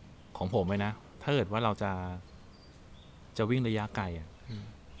ของผมเลยนะถ้าเกิดว่าเราจะวิ่งระยะไกลอ่ะ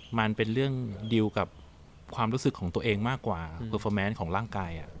มันเป็นเรื่องดีลกับความรู้สึกของตัวเองมากกว่า performance ของร่างกา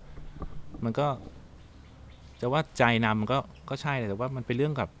ยอ่ะมันก็จะว่าใจนำมันก็ใช่แต่ว่ามันเป็นเรื่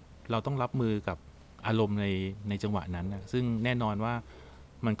องกับเราต้องรับมือกับอารมณ์ในจังหวะนั้นนะซึ่งแน่นอนว่า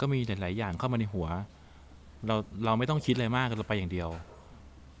มันก็มีหลายๆอย่างเข้ามาในหัวเราไม่ต้องคิดอะไรมากเราไปอย่างเดียว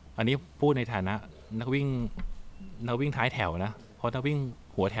อันนี้พูดในฐานะนักวิ่งท้ายแถวนะเพราะนักวิ่ง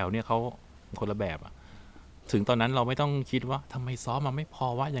หัวแถวเนี่ยเขาคนละแบบอะถึงตอนนั้นเราไม่ต้องคิดว่าทำไมซ้อมมันไม่พอ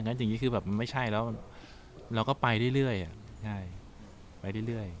วะอย่างนั้นอย่างนี้คือแบบมันไม่ใช่แล้วเราก็ไปเรื่อยๆอ่ะใช่ไป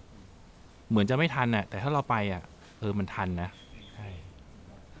เรื่อยๆเหมือนจะไม่ทันอ่ะแต่ถ้าเราไปอ่ะมันทันนะใช่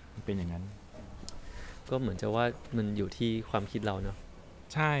มันเป็นอย่างนั้นก็เหมือนจะว่ามันอยู่ที่ความคิดเราเนาะ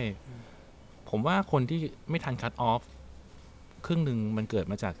ใช่ผมว่าคนที่ไม่ทันคัตออฟครึ่งหนึ่งมันเกิด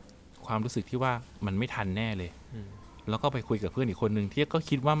มาจากความรู้สึกที่ว่ามันไม่ทันแน่เลยแล้วก็ไปคุยกับเพื่อนอีกคนหนึ่งที่ก็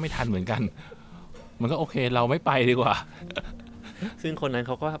คิดว่าไม่ทันเหมือนกันมันก็โอเคเราไม่ไปดีกว่าซึ่งคนนั้นเ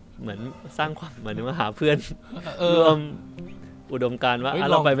ขาก็เหมือนสร้างความเหมือนว่าหาเพื่อนรวมอุดมการณ์ว่า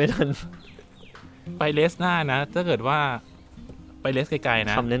เราไปไม่ทันไปเลสหน้านะถ้าเกิดว่าไปเลสไกลๆ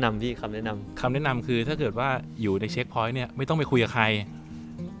นะคำแนะนำคือถ้าเกิดว่าอยู่ในเช็คพอยต์เนี่ยไม่ต้องไปคุยกับใคร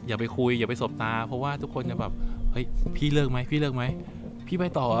อย่าไปคุยอย่าไปสบตาเพราะว่าทุกคนจะแบบเฮ้ยพี่เลิกไหมพี่ไป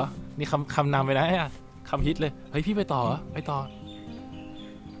ต่อนี่คำนำไปนะคำฮิตเลยเฮ้ยพี่ไปต่อไปต่อ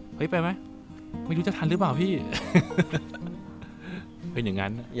เฮ้ยไปไหมไม่รู้จะทันหรือเปล่าพี่ เป็นอย่างนั้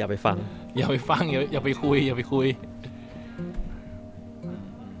นอย่าไปฟังอย่าไปคุย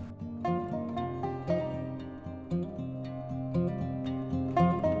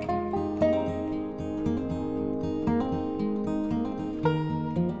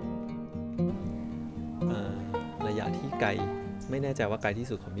ระยะที่ไกลไม่แน่ใจว่าไกลที่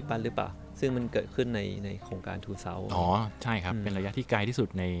สุดของพี่ปั้นหรือเปล่าซึ่งมันเกิดขึ้นในโครงการทูเซาใช่ครับเป็นระยะที่ไกลที่สุด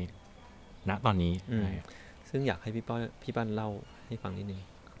ในณตอนนี้ซึ่งอยากให้พี่ปั้นเล่าให้ฟังนิดนึง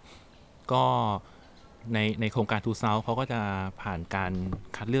ก็ในโครงการทูเซาเขาก็จะผ่านการ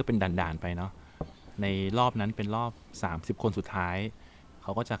คัดเลือกเป็นด่านๆไปเนาะในรอบนั้นเป็นรอบ30 คนสุดท้ายเข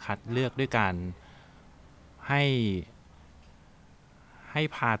าก็จะคัดเลือกด้วยการให้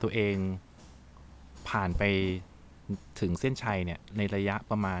พาตัวเองผ่านไปถึงเส้นชัยเนี่ยในระยะ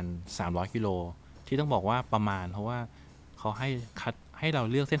ประมาณ300 กิโลที่ต้องบอกว่าประมาณเพราะว่าเขาให้เรา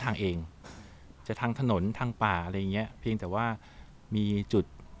เลือกเส้นทางเองจะทางถนนทางป่าอะไรเงี้ยเพียงแต่ว่ามีจุด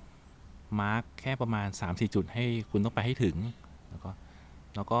มาร์คแค่ประมาณ 3-4 จุดให้คุณต้องไปให้ถึงแ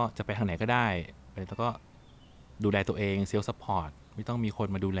ล้วก็จะไปทางไหนก็ได้แล้วก็ดูแลตัวเองเซลฟ์ซัพพอร์ตไม่ต้องมีคน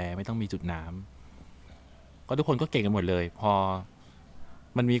มาดูแลไม่ต้องมีจุดน้ำก็ทุกคนก็เก่งกันหมดเลยพอ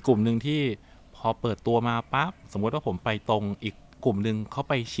มันมีกลุ่มหนึ่งที่พอเปิดตัวมาปั๊บสมมติว่าผมไปตรงอีกกลุ่มหนึ่งเขา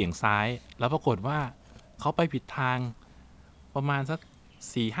ไปเฉียงซ้ายแล้วปรากฏว่าเขาไปผิดทางประมาณสัก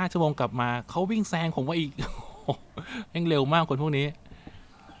 4-5 ชั่วโมงกลับมาเขาวิ่งแซงผมว่าอีกยังเร็วมากคนพวกนี้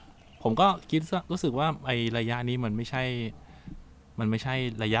ผมก็รู้สึกว่าไอ้ระยะนี้มันไม่ใช่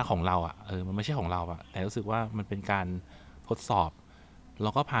ระยะของเราอ่ะมันไม่ใช่ของเราอ่ะแต่รู้สึกว่ามันเป็นการทดสอบเรา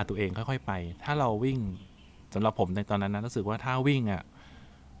ก็พาตัวเองค่อยๆไปถ้าเราวิ่งสำหรับผมในตอนนั้นนะรู้สึกว่าถ้าวิ่งอ่ะ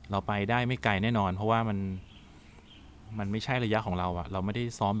เราไปได้ไม่ไกลแน่นอนเพราะว่ามันไม่ใช่ระยะของเราอ่ะเราไม่ได้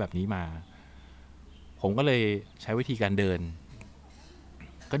ซ้อมแบบนี้มาผมก็เลยใช้วิธีการเดิน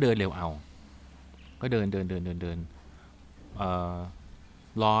ก็เดินเร็วเอาก็เดิน100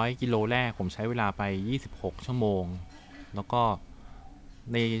 กิโลแรกผมใช้เวลาไป26 ชั่วโมงแล้วก็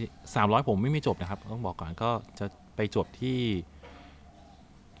ใน300ผมไม่จบนะครับต้องบอกก่อนก็จะไปจบที่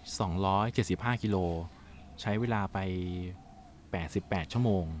275 กิโลใช้เวลาไป88 ชั่วโ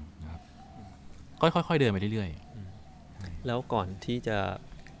มงนะครับก็ค่อยๆเดินไปเรื่อยๆแล้วก่อนที่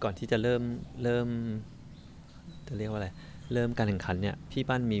จะเริ่มจะเรียกว่าอะไรเริ่มการแข่งขันเนี่ยพี่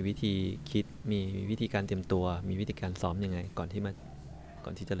ปั้นมีวิธีคิดมีวิธีการเตรียมตัวมีวิธีการซ้อมยังไงก่อน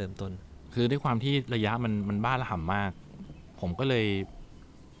ที่จะเริ่มต้น คือด้วยความที่ระยะมันบ้าระห่ำมาก ผมก็เลย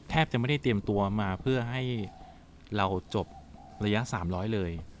แทบจะไม่ได้เตรียมตัวมาเพื่อให้เราจบระยะ300เล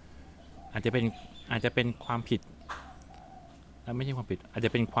ยอาจจะเป็นความผิดไม่ใช่ความผิดอาจจ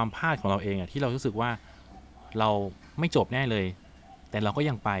ะเป็นความพลาดของเราเองอะที่เรารู้สึกว่าเราไม่จบแน่เลยแต่เราก็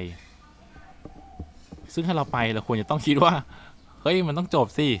ยังไปซึ่งถ้าเราไปเราควรจะต้องคิดว่าเฮ้ยมันต้องจบ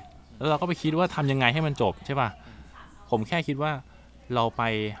สิแล้วเราก็ไปคิดว่าทำยังไงให้มันจบใช่ป่ะผมแค่คิดว่าเราไป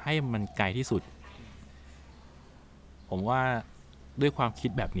ให้มันไกลที่สุดผมว่าด้วยความคิด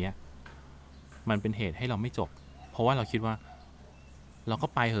แบบนี้มันเป็นเหตุให้เราไม่จบเพราะว่าเราคิดว่าเราก็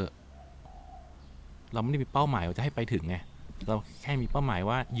ไปเหอะเราไม่ได้มีเป้าหมายว่าจะให้ไปถึงไงเราแค่มีเป้าหมาย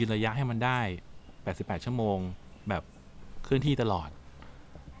ว่ายืนระยะให้มันได้88ชั่วโมงแบบเคลื่อนที่ตลอด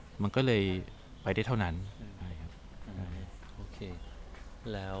มันก็เลยไปได้เท่านั้นโอเค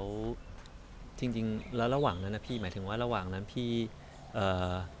แล้วจริงๆแล้วระหว่างนั้นนะพี่หมายถึงว่าระหว่างนั้นพี่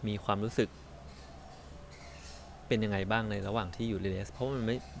มีความรู้สึกเป็นยังไงบ้างในระหว่างที่อยู่เรสเพราะมันไ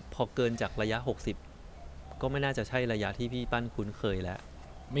ม่พอเกินจากระยะ60ก็ไม่น่าจะใช่ระยะที่พี่ปั้นคุ้นเคยแล้ว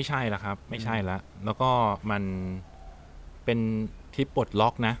ไม่ใช่ละครับไม่ใช่ละแล้วก็มันเป็นทริปปลดล็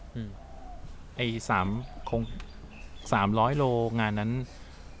อกนะไอ้คง300โลงานนั้น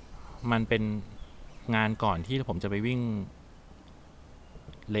มันเป็นงานก่อนที่ผมจะไปวิ่ง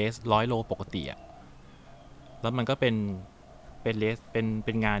เลส100โลปกติอะแล้วมันก็เป็นเลสเ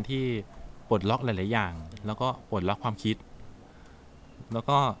ป็นงานที่ปลดล็อกหลายๆอย่างแล้วก็ปลดล็อกความคิดแล้ว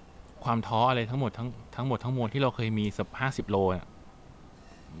ก็ความท้ออะไรทั้งหมดทั้งหมดทั้งมวลที่เราเคยมีสัก50โลอะ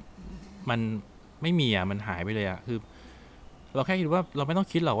มันไม่มีอ่ะมันหายไปเลยอ่ะคือเราแค่คิดว่าเราไม่ต้อง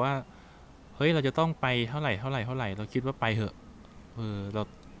คิดหรอกว่าเฮ้ยเราจะต้องไปเท่าไหร่เราคิดว่าไปเหอะเรา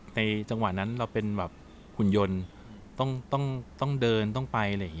ในจังหวะนั้นเราเป็นแบบหุ่นยนต์ต้องเดินต้องไป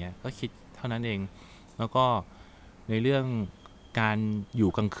อะไรอย่างเงี้ยก็คิดเท่านั้นเองแล้วก็ในเรื่องการอยู่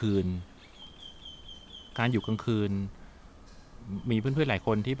กลางคืนมีเพื่อนๆหลายค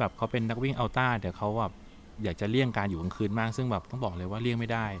นที่แบบเขาเป็นนักวิ่งอัลต้าแต่เขาแบบอยากจะเลี่ยงการอยู่กลางคืนมากซึ่งแบบต้องบอกเลยว่าเลี่ยงไม่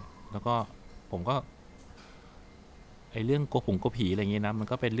ได้แล้วก็ผมก็ไอเรื่องโกผีอะไรเงี้ยนะมัน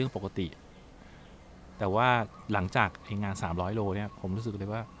ก็เป็นเรื่องปกติแต่ว่าหลังจากไองาน300โลเนี่ยผมรู้สึกเลย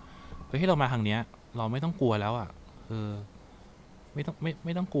ว่าเฮ้ยให้เรามาทางเนี้ยเราไม่ต้องกลัวแล้วอ่ะไม่ต้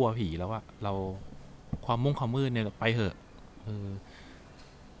องกลัวผีแล้วอ่ะเราความมืดเนี่ยไปเหอะ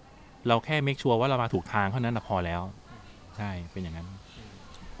เราแค่เมคชัวร์ว่าเรามาถูกทางเท่านั้นพอแล้วใช่เป็นอย่างนั้น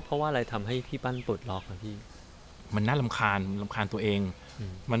เพราะว่าอะไรทำให้พี่ปั้นปลดล็อกอะพี่มันน่ารำคาญตัวเอง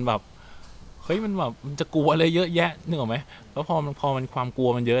มันแบบเฮ้ยมันแบบมันจะกลัวอะไรเยอะแยะนึกออกไหมแล้วพอมันความกลัว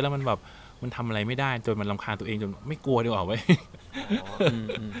มันเยอะแล้วมันแบบมันทำอะไรไม่ได้จนมันรำคาญตัวเองจนไม่กลัวดีกว่าไว้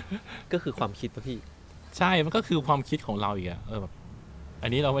ก็คือความคิดป่ะพี่ใช่มันก็คือความคิดของเราอีกอะแบบอั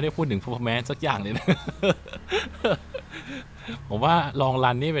นนี้เราไม่ได้พูดถึง performance สักอย่างเลยนะ ผมว่าลอง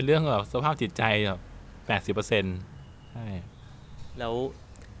รันนี่เป็นเรื่องแบบสภาพจิตใจแบบ80%ใช่แล้ว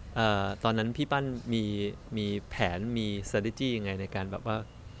ตอนนั้นพี่ปั้นมีแผนมี strategy ยังไงในการแบบว่า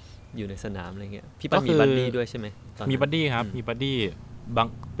อยู่ในสนามอะไรเงี้ยพี่ปั้นมีบัดดี้ด้วยใช่ไหมมีบัดดี้ครับมีบัดดี้บาง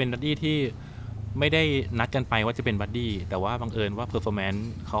เป็นบัดดี้ที่ไม่ได้นัดกันไปว่าจะเป็นบัดดี้แต่ว่าบังเอิญว่า performance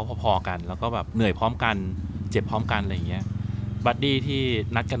เขาพอๆกันแล้วก็แบบเหนื่อยพร้อมกันเจ็บพร้อมกันอะไรเงี้ยบัดดี้ที่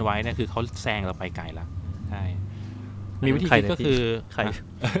นัดกันไว้เนี่ยคือเขาแซงเราไปไกลแล้วใช่มีวิธีคิดก็คือใคร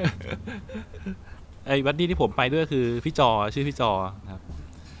ไอ้บัดดี้ที่ผมไปด้วยคือพี่จอชื่อพี่จอครับ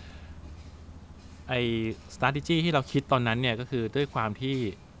ไอ้ strategy ที่เราคิดตอนนั้นเนี่ยก็คือด้วยความที่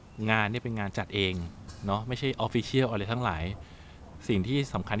งานนี่เป็นงานจัดเองเนาะไม่ใช่ official อะไรทั้งหลายสิ่งที่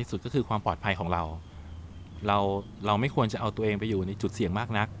สำคัญที่สุดก็คือความปลอดภัยของเราไม่ควรจะเอาตัวเองไปอยู่ในจุดเสี่ยงมาก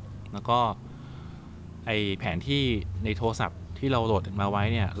นักแล้วก็ไอแผนที่ในโทรศัพท์ที่เราโหลดมาไว้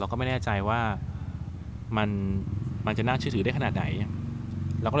เนี่ยเราก็ไม่แน่ใจว่ามันจะน่าเชื่อถือได้ขนาดไหน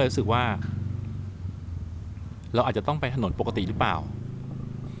เราก็เลยรู้สึกว่าเราอาจจะต้องไปถนนปกติหรือเปล่า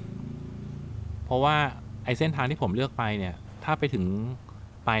เพราะว่าไอเส้นทางที่ผมเลือกไปเนี่ยถ้าไปถึง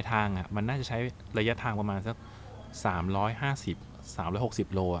ปลายทางอ่ะมันน่าจะใช้ระยะทางประมาณสัก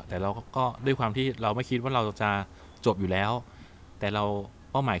360โลอ่ะแต่เราก็ด้วยความที่เราไม่คิดว่าเราจะจบอยู่แล้วแต่เรา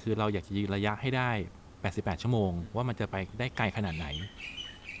เป้าหมายคือเราอยากจะยืนระยะให้ได้88ชั่วโมงว่ามันจะไปได้ไกลขนาดไหน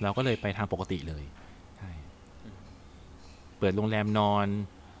เราก็เลยไปทางปกติเลยใช่เปิดโรงแรมนอน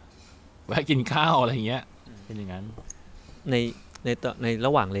แวะกินข้าวอะไรอย่างเงี้ยเป็นอย่างนั้นในร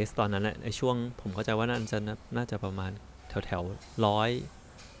ะหว่างเลสตอนนั้นแหละในช่วงผมเข้าใจว่าน่าจะประมาณแถวร้อย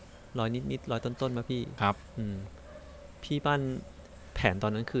นิดร้อยต้นๆมาพี่ครับพี่ปั้นแผนตอ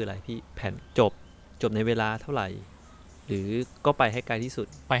นนั้นคืออะไรพี่แผนจบในเวลาเท่าไหร่หรือก็ไปให้ไกลที่สุด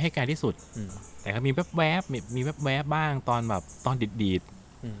แต่ก็มีแวบบ้างตอนแบบตอนดีด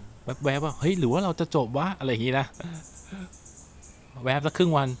แวบว่าเฮ้ยหรือว่าเราจะจบวะอะไรอย่างงี้นะแวบสักครึ่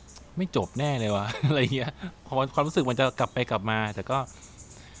งวัน ไม่จบแน่เลยวะ อะไรเงี้ยพอความรู้สึกมันจะกลับไปกลับมา แต่ก็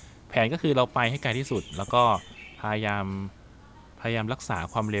แผนก็คือเราไปให้ไกลที่สุด แล้วก็พยายามพยายามรักษา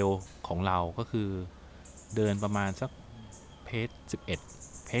ความเร็วของเราก็คือเดินประมาณสักเพจ11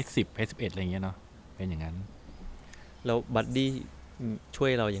เพจ10เพจ11อะไรเงี้ยเนาะเป็นอย่างนั้น แล้วบัดดี้ช่ว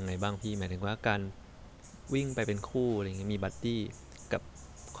ยเรายังไงบ้างพี่หมายถึงว่าการวิ่งไปเป็นคู่อะไรเงี้ยมีบัดดี้กับ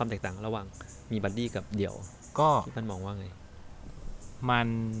ความแตกต่างระหว่างมีบัดดี้กับเดี่ยวก็ พี่ปั้นมองว่าไงมัน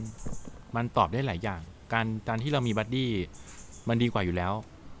มันตอบได้หลายอย่างการที่เรามีบัดดี้มันดีกว่าอยู่แล้ว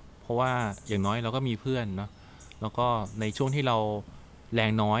เพราะว่าอย่างน้อยเราก็มีเพื่อนเนาะแล้วก็ในช่วงที่เราแร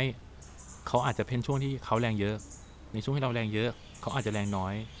งน้อยเขาอาจจะเป็นช่วงที่เขาแรงเยอะในช่วงที่เราแรงเยอะเขาอาจจะแรงน้อ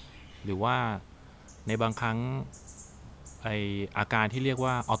ยหรือว่าในบางครั้งไออาการที่เรียก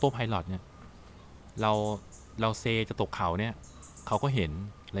ว่าออโต้ไพลอตเนี่ยเราเราเซจะตกเขาเนี่ยเขาก็เห็น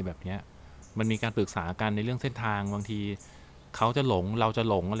อะไรแบบเนี้ยมันมีการปรึกษากันในเรื่องเส้นทางบางทีเขาจะหลงเราจะ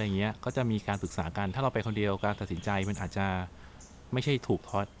หลงอะไรเงี้ยก็จะมีการปรึกษากันถ้าเราไปคนเดียวการตัดสินใจมันอาจจะไม่ใช่ถูก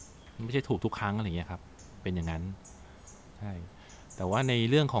ทอดไม่ใช่ถูกทุกครั้งอะไรเงี้ยครับเป็นอย่างนั้นใช่แต่ว่าใน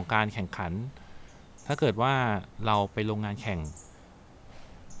เรื่องของการแข่งขันถ้าเกิดว่าเราไปลงงานแข่ง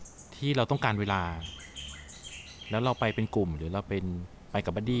ที่เราต้องการเวลาแล้วเราไปเป็นกลุ่มหรือเราเป็นไป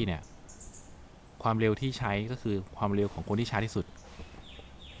กับบัดดี้เนี่ยความเร็วที่ใช้ก็คือความเร็วของคนที่ช้าที่สุด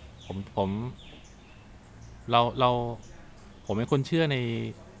ผมเราผมเป็นคนเชื่อ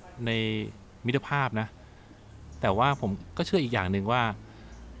ในมิตรภาพนะแต่ว่าผมก็เชื่ออีกอย่างหนึ่งว่า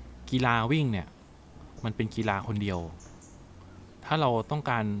กีฬาวิ่งเนี่ยมันเป็นกีฬาคนเดียวถ้าเราต้อง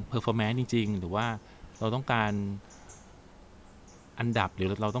การเพอร์ฟอร์แมนซ์จริงๆหรือว่าเราต้องการอันดับหรือ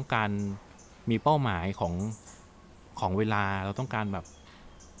เราต้องการมีเป้าหมายของเวลาเราต้องการแบบ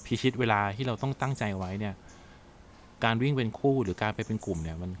พิชิตเวลาที่เราต้องตั้งใจไว้เนี่ยการวิ่งเป็นคู่หรือการไปเป็นกลุ่มเ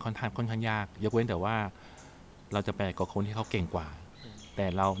นี่ยมันค่อนข้างยากยกเว้นแต่ว่าเราจะไปกับคนที่เขาเก่งกว่าแต่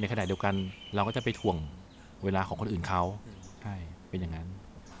เราในขณะเดียวกันเราก็จะไปถ่วงเวลาของคนอื่นเขาใช่เป็นอย่างนั้น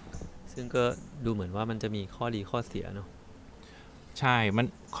ซึ่งก็ดูเหมือนว่ามันจะมีข้อดีข้อเสียเนาะใช่มัน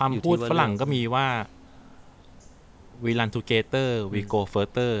ความอยู่พูดที่ว่าฝรั่งก็เลือกมีว่า we run together we go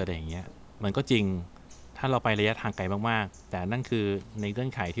further อะไรอย่างเงี้ยมันก็จริงถ้าเราไประยะทางไกลมากๆแต่นั่นคือในเงื่อ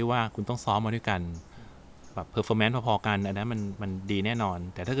นไขที่ว่าคุณต้องซ้อมมาด้วยกันแบบ performance พอๆกันอันนั้นมันดีแน่นอน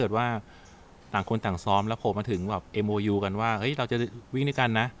แต่ถ้าเกิดว่าต่างคนต่างซ้อมแล้วโผล่มาถึงแบบ MOU กันว่าเฮ้ยเราจะวิ่งด้วยกัน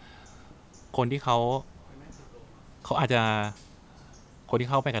นะคนที่เขาอาจจะคนที่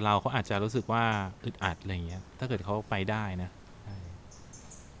เข้าไปกับเราเขาอาจจะรู้สึกว่าอึดอัดอะไรอย่างเงี้ยถ้าเกิดเขาไปได้นะ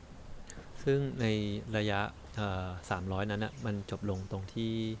ซึ่งในระยะ300นั้นอ่ะมันจบลงตรง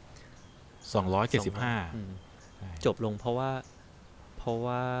ที่200 275จบลงเพราะ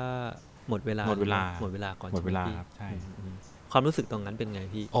ว่าหมดเวลาหมดเวลาหมดเวลาก่อนหมดเวลาใช่ไหมพี่ครับใช่ความรู้สึกตรงนั้นเป็นไง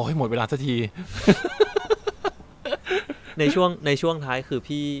พี่โอ้ยหมดเวลาสักที ในช่วงท้ายคือ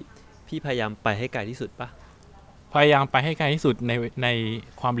พี่พยายามไปให้ไกลที่สุดปะพยายามไปให้ไกลที่สุดใน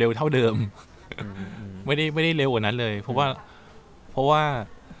ความเร็วเท่าเดิม อืมอืมไม่ได้เร็วกว่านั้นเลยเพราะว่า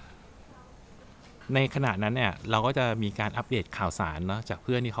ในขณะนั้นเนี่ยเราก็จะมีการอัปเดตข่าวสารเนาะจากเ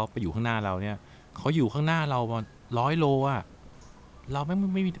พื่อนที่เขาไปอยู่ข้างหน้าเราเนี่ยเขาอยู่ข้างหน้าเรามา100 โลอ่ะเราไ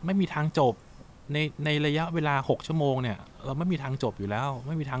ม่มีทางจบในระยะเวลา6 ชั่วโมงเนี่ยเราไม่มีทางจบอยู่แล้วไ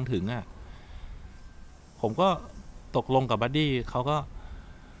ม่มีทางถึงอ่ะผมก็ตกลงกับบัดดี้เขาก็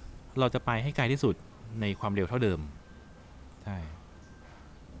เราจะไปให้ไกลที่สุดในความเร็วเท่าเดิมใช่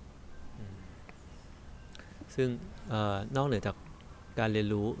ซึ่งนอกเหนือจากการเรียน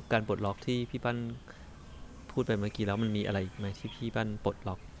รู้การปลดล็อกที่พี่ปั้นพูดไปเมื่อกี้แล้วมันมีอะไรอีกไหมที่พี่ปั้นปลด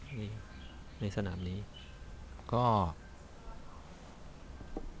ล็อกในสนามนี้ก็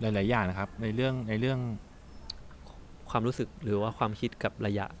หลายๆอย่างนะครับในเรื่องความรู้สึกหรือว่าความคิดกับร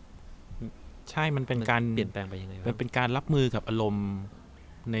ะยะใช่มันเป็นมันการเปลี่ยนแปลงไปยังไงบ้างรับมือกับอารมณ์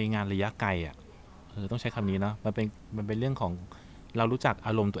ในงานระยะไกลอ่ะต้องใช้คำนี้เนาะมันเป็นเรื่องของเรารู้จักอ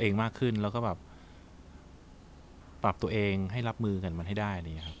ารมณ์ตัวเองมากขึ้นแล้วก็แบบปรับตัวเองให้รับมือกันมันให้ได้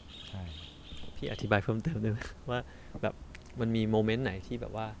นี่ครับใช่พี่อธิบายเพิ่มเติมได้ไหมว่าแบบมันมีโมเมนต์ไหนที่แบ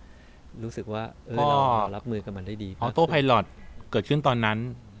บว่ารู้สึกว่าก็เรารับมือกับมันได้ดีออมากขึ้นโต้ไพลอตเกิดขึ้นตอนนั้น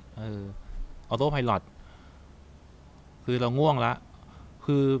ออโต้ไพลอตคือเราง่วงละ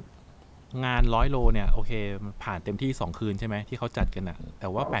คืองาน100 โลเนี่ยโอเคมันผ่านเต็มที่2 คืนใช่ไหมที่เขาจัดกันอะแต่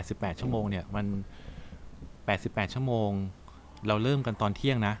ว่า88 ชั่วโมงเนี่ยมัน88 ชั่วโมงเราเริ่มกันตอนเที่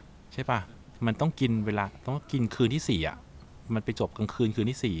ยงนะใช่ปะมันต้องกินเวลาต้องกินคืนที่4อะมันไปจบกลางคืน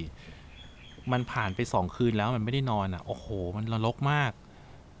ที่4มันผ่านไป2 คืนแล้วมันไม่ได้นอนอะโอ้โหมันนรกมาก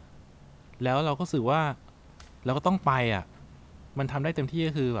แล้วเราก็รู้สึกว่าเราก็ต้องไปอะมันทำได้เต็มที่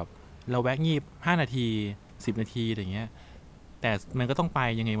ก็คือแบบเราแวะงีบ5 นาที10 นาทีอะไรเงี้ยแต่มันก็ต้องไป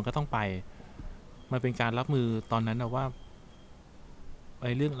ยังไงมันก็ต้องไปมันเป็นการรับมือตอนนั้นนะว่า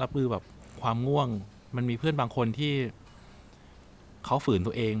เรื่องรับมือแบบความง่วงมันมีเพื่อนบางคนที่เขาฝืน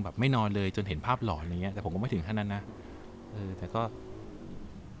ตัวเองแบบไม่นอนเลยจนเห็นภาพหลอนอะไรเงี้ยแต่ผมก็ไม่ถึงขั้นนั้นนะแต่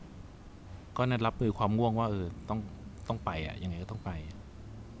ก็นั่นรับมือความง่วงว่าต้องไปอ่ะยังไงก็ต้องไป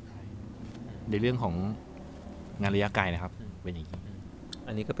ในเรื่องของงานระยะไกลนะครับเป็นอย่างนี้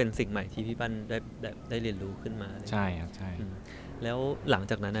อันนี้ก็เป็นสิ่งใหม่ที่พี่ปั้นได้เรียนรู้ขึ้นมาใช่ครับใช่แล้วหลัง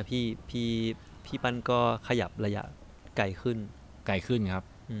จากนั้นนะพี่ปั้นก็ขยับระยะไกลขึ้นครับ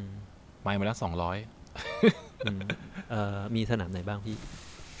ไปมาแล้ว200มีสนามไหนบ้างพี่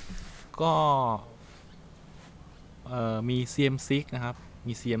ก็มี CM6 นะครับ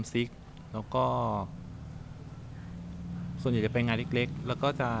มี CM6 แล้วก็ส่วนใหญ่จะเป็นงานเล็กๆแล้วก็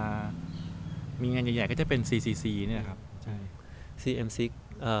จะมีงานใหญ่ๆก็จะเป็น CCC เนี่ยครับใช่ CM6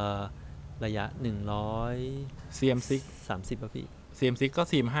 ระยะ100 CM6 30ป่ะพี่ CM6 ก็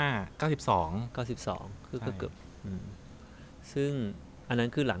CM5 92 92คือก็เกือบซึ่งอันนั้น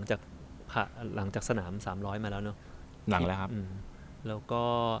คือหลังจากสนาม300มาแล้วเนาะหลังแล้วครับแล้วก็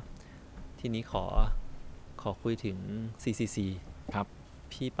ทีนี้ขอคุยถึง CCC ครับ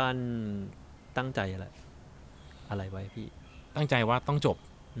พี่ปั้นตั้งใจอะไรไว้พี่ตั้งใจว่าต้องจบ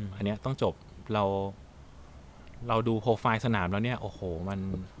อันเนี้ยต้องจบเราดูโปรไฟล์สนามแล้วเนี่ยโอ้โหมัน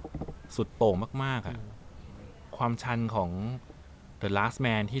สุดโต่งมากๆอ่ะความชันของ The Last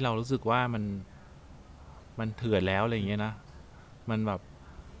Man ที่เรารู้สึกว่ามันเถื่อนแล้วอะไรอย่างเงี้ยนะมันแบบ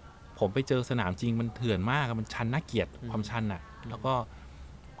ผมไปเจอสนามจริงมันเถื่อนมากมันชันน่าเกลียดความชันอ่ะแล้วก็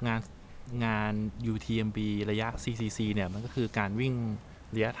งาน UTMB ระยะ CCC เนี่ยมันก็คือการวิ่ง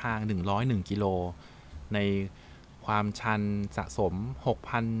ระยะทาง101กิโลในความชันสะสม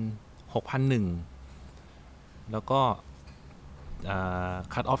 6,001 แล้วก็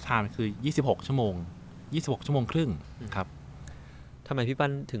cut off time คือ26 ชั่วโมงครึ่งครับทำไมพี่ปั้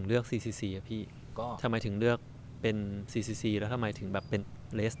นถึงเลือก CCC อ่ะพี่ก็ทำไมถึงเลือกเป็น CCC แล้วทำไมถึงแบบเป็น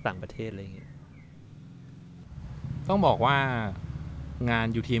เรสต่างประเทศอะไรอย่างเงี้ยต้องบอกว่างาน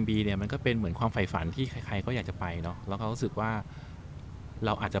UTMB เนี่ยมันก็เป็นเหมือนความใฝ่ฝันที่ใครๆก็อยากจะไปเนาะแล้วก็รู้สึกว่าเร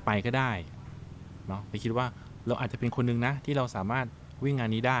าอาจจะไปก็ได้เนาะไปคิดว่าเราอาจจะเป็นคนนึงนะที่เราสามารถวิ่งงาน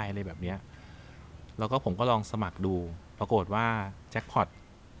นี้ได้อะไรแบบเนี้ยแล้วก็ผมก็ลองสมัครดูปรากฏว่าแจ็คพอต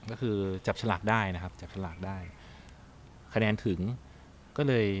ก็คือจับฉลากได้นะครับจับฉลากได้คะแนนถึงก็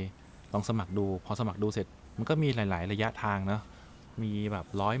เลยลองสมัครดูพอสมัครดูเสร็จมันก็มีหลายๆระยะทางเนาะมีแบบ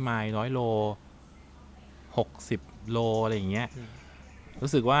100 ไมล์100 โล60 โลอะไรอย่างเงี้ย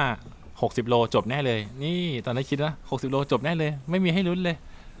รู้สึกว่า60 โลจบแน่เลยนี่ตอนนั้นคิดว่า60 โลจบแน่เลยไม่มีให้ลุ้นเลย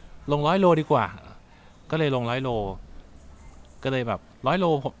ลง100 โลดีกว่าก็เลยลง100 โลก็เลยแบบ100 โล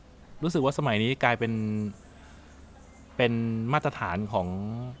รู้สึกว่าสมัยนี้กลายเป็นมาตรฐานข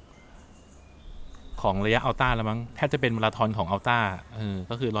องระยะอัลต้าแล้วมั้งแทบจะเป็นมาราธอนของอัลต้า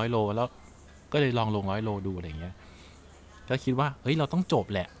ก็คือ100 โลแล้วก็เลยลองลง100 โลดูอะไรเงี้ยก็คิดว่าเฮ้ยเราต้องจบ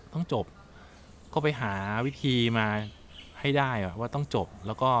แหละต้องจบก็ไปหาวิธีมาให้ได้ว่าต้องจบแ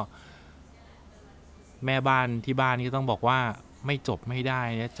ล้วก็แม่บ้านที่บ้านนี่ต้องบอกว่าไม่จบไม่ได้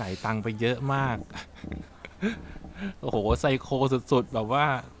เนี่ยจ่ายตังค์ไปเยอะมากโอ้โหไซโคสุดๆแบบว่า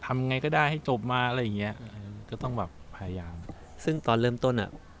ทำไงก็ได้ให้จบมาอะไรอย่างเงี้ยก็ต้องแบบพยายามซึ่งตอนเริ่มต้นอ่ะ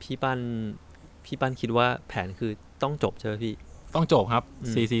พี่ปั้นคิดว่าแผนคือต้องจบใช่ไหมพี่ต้องจบครับ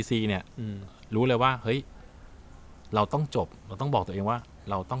CCC เนี่ยรู้เลยว่าเฮ้ยเราต้องจบเราต้องบอกตัวเองว่า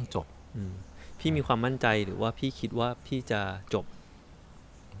เราต้องจบพี่มีความมั่นใจหรือว่าพี่คิดว่าพี่จะจบ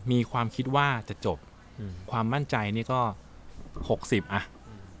มีความคิดว่าจะจบความมั่นใจนี่ก็60อะ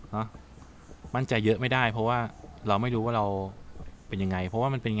เนาะมั่นใจเยอะไม่ได้เพราะว่าเราไม่รู้ว่าเราเป็นยังไงเพราะว่า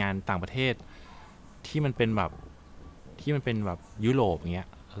มันเป็นงานต่างประเทศที่มันเป็นแบบยุโรปอย่างเงี้ย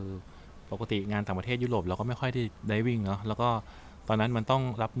ปกติงานต่างประเทศยุโรปเราก็ไม่ค่อยได้วิ่งเนาะแล้วก็ตอนนั้นมันต้อง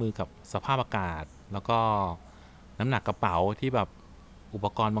รับมือกับสภาพอากาศแล้วก็น้ำหนักกระเป๋าที่แบบอุป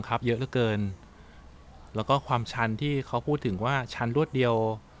กรณ์บังคับเยอะเหลือเกินแล้วก็ความชันที่เขาพูดถึงว่าชันรวดเดียว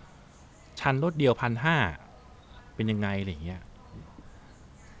1,500เป็นยังไงอะไรอย่างเงี้ย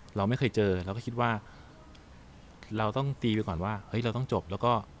เราไม่เคยเจอเราก็คิดว่าเราต้องตีไปก่อนว่าเฮ้ยเราต้องจบแล้ว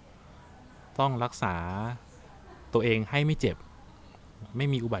ก็ต้องรักษาตัวเองให้ไม่เจ็บไม่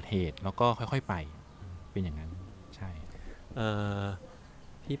มีอุบัติเหตุแล้วก็ค่อยๆไปเป็นอย่างนั้นใช่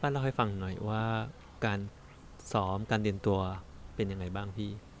พี่ปั้นเล่าให้ฟังหน่อยว่าการซ้อมการเตรียมตัวเป็นยังไงบ้าง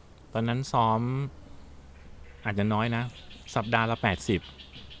พี่ตอนนั้นซ้อมอาจจะน้อยนะสัปดาห์ละ80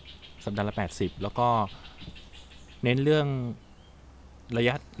แล้วก็เน้นเรื่องร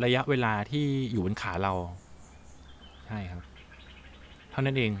ะยะเวลาที่อยู่บนขาเราใช่ครับเท่า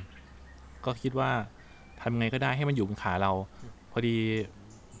นั้นเองก็คิดว่าทำไงก็ได้ให้มันอยู่บนขาเราพอดี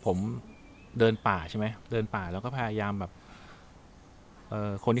ผมเดินป่าใช่ไหมเดินป่าแล้วก็พยายามแบบ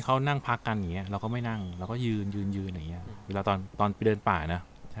คนที่เขานั่งพักกันอย่างเงี้ยเราก็ไม่นั่งเราก็ยืนอย่างเงี้ยเวลาตอนไปเดินป่านะ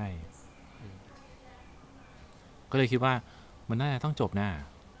ใช่ก็เลยคิดว่ามันน่าจะต้องจบหน้า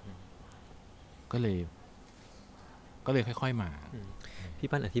ก็เลยค่อยๆมาพี่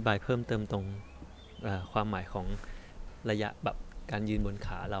ปั้นอธิบายเพิ่มเติมตรงความหมายของระยะแบบการยืนบนข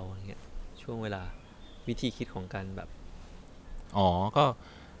าเราอย่างเงี้ยช่วงเวลาวิธีคิดของการแบบก็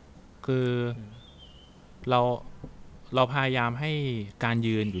คือเราพยายามให้การ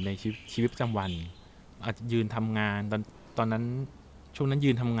ยืนอยู่ในชีวิตประจำวันอาจจะยืนทำงานตอนนั้นช่วงนั้นยื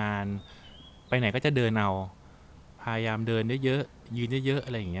นทำงานไปไหนก็จะเดินเอาพยายามเดินเยอะๆยืนเยอะๆอ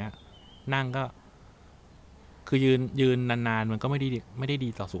ะไรอย่างเงี้ยนั่งก็คือยืนนานๆมันก็ไม่ได้ดี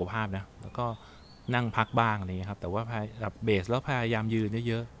ต่อสุขภาพนะแล้วก็นั่งพักบ้างอะไรเงี้ยครับแต่ว่าแบบเบสแล้วพยายามยืน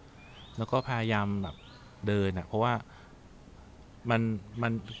เยอะๆแล้วก็พยายามแบบเดินเพราะว่ามั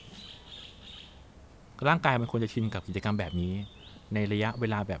นร่างกายมันควรจะชินกับกิจกรรมแบบนี้ในระยะเว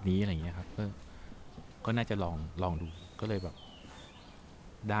ลาแบบนี้อะไรอย่างเงี้ยครับก็น่าจะลองดูก็เลยแบบ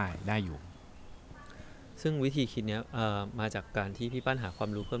ได้อยู่ซึ่งวิธีคิดเนี้ยมาจากการที่พี่ปั้นหาความ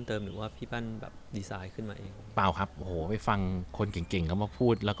รู้เพิ่มเติมหรือว่าพี่ปั้นแบบดีไซน์ขึ้นมาเองเปล่าครับโอ้โหไปฟังคนเก่งๆเขามาพู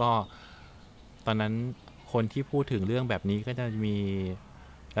ดแล้วก็ตอนนั้นคนที่พูดถึงเรื่องแบบนี้ก็จะมี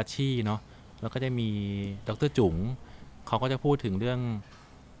รัชชี่เนาะแล้วก็จะมีดร.จุ๋งเขาก็จะพูดถึงเรื่อง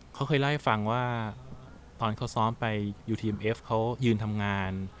เขาเคยเล่าให้ฟังว่าตอนเขาซ้อมไป UTMF เขายืนทำงา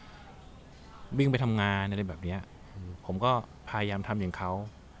นวิ่งไปทำงานอะไรแบบนี้ผมก็พยายามทำอย่างเขา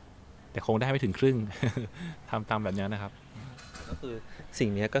แต่คงได้ไม่ถึงครึ่ง ทำตามแบบนี้นะครับก็คือสิ่ง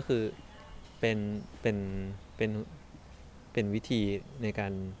นี้ก็คือเป็นเป็นเป็นเป็นวิธีในกา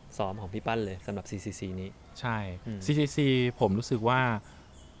รซ้อมของพี่ปั้นเลยสำหรับ CCC นี้ใช่ CCC ผมรู้สึกว่า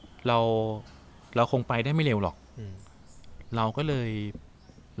เราคงไปได้ไม่เร็วหรอกเราก็เ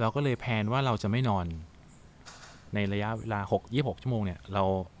ลยแพลนว่าเราจะไม่นอนในระยะเวลา26 ชั่วโมงเนี่ยเรา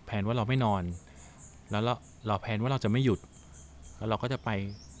แพลนว่าเราไม่นอนแล้วเราแพลนว่าเราจะไม่หยุดแล้วเราก็จะไป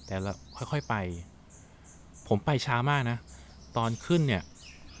แต่เราค่อยๆไปผมไปช้ามากนะตอนขึ้นเนี่ย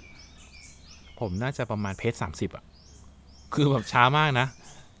ผมน่าจะประมาณเพจ30คือแบบช้ามากนะ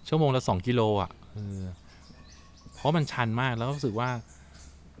ชั่วโมงละ2 กิโลเพราะมันชันมากแล้วรู้สึกว่า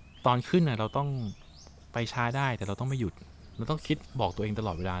ตอนขึ้นเราต้องไปช้าได้แต่เราต้องไม่หยุดเราต้องคิดบอกตัวเองตล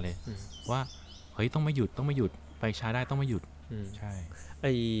อดเวลาเลยว่าเฮ้ยต้องไม่หยุดไปช้าได้ต้องไม่หยุดใช่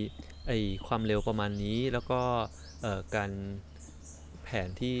ไอความเร็วประมาณนี้แล้วก็การแผน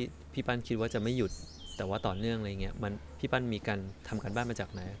ที่พี่ปั้นคิดว่าจะไม่หยุดแต่ว่าต่อเนื่องอะไรเงี้ยมันพี่ปั้นมีการทำการบ้านมาจาก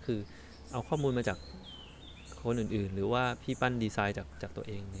ไหนคือเอาข้อมูลมาจากคนอื่นๆหรือว่าพี่ปั้นดีไซน์จากตัว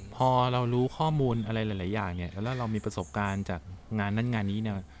เองพอเรารู้ข้อมูลอะไรหลายๆอย่างเนี่ยแล้วเรามีประสบการณ์จากงานนั้นงานนี้เ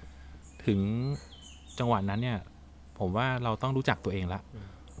นี่ยถึงจังหวะนั้นเนี่ยผมว่าเราต้องรู้จักตัวเองละ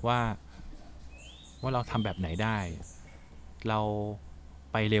ว่าเราทำแบบไหนได้เรา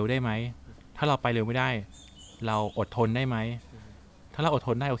ไปเร็วได้ไหมถ้าเราไปเร็วไม่ได้เราอดทนได้ไหมถ้าเราอดท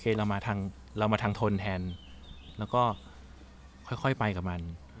นได้โอเคเรามาทางทนแทนแล้วก็ค่อยๆไปกับมัน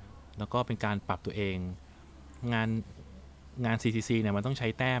แล้วก็เป็นการปรับตัวเองงาน CCC เนี่ยมันต้องใช้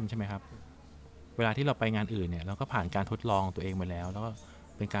แต้มใช่ไหมครับเวลาที่เราไปงานอื่นเนี่ยเราก็ผ่านการทดลองตัวเองมาแล้วแล้วก็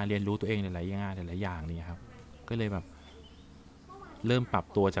เป็นการเรียนรู้ตัวเองหลายๆงานหลายๆอย่างนี่ครับก็เลยแบบเริ่มปรับ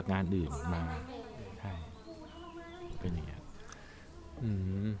ตัวจากงานอื่นมาใช่เป็นอย่างเงี้ย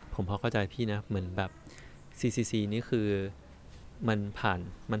ผมพอเข้าใจพี่นะเหมือนแบบ CCC นี่คือมันผ่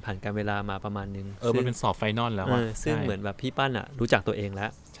านการเวลามาประมาณนึงมันเป็นสอบไฟนอลแล้วซึ่งเหมือนแบบพี่ปั้นรู้จักตัวเองแล้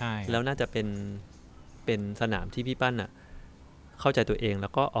วใช่แล้วน่าจะเป็นสนามที่พี่ปั้นเข้าใจตัวเองแล้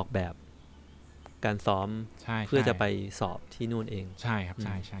วก็ออกแบบการซ้อมเพื่อจะไปสอบที่นู่นเองใช่ครับใ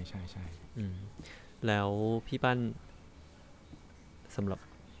ช่แล้วพี่ปั้นสำห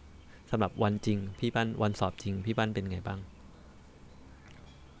รับวันจริงพี่ปั้นวันสอบจริงพี่ปั้นเป็นไงบ้าง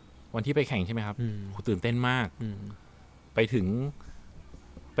วันที่ไปแข่งใช่ไหมครับตื่นเต้นมากไป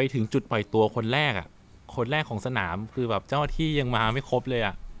ถึงจุดปล่อยตัวคนแรกของสนามคือแบบเจ้าหน้าที่ยังมาไม่ครบเลย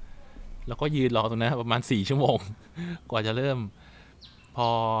แล้วก็ยืนรอตรงนั้นประมาณ4 ชั่วโมงกว่าจะเริ่มพ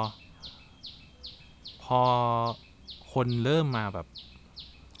อคนเริ่มมาแบบ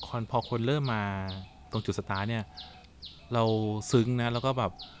พอคนเริ่มมาตรงจุดสตาร์ทเนี่ยเราซึ้งนะแล้วก็แบ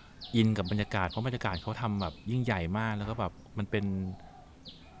บอินกับบรรยากาศเพราะบรรยากาศเขาทำแบบยิ่งใหญ่มากแล้วก็แบบมันเป็น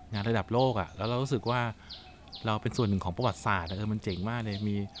งานระดับโลกแล้วเรารู้สึกว่าเราเป็นส่วนหนึ่งของประวัติศาสตร์มันเจ๋งมากเลย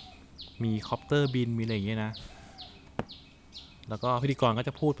มีคอปเตอร์บินมีอะไรอย่างเงี้ยนะแล้วก็พิธีกรก็จ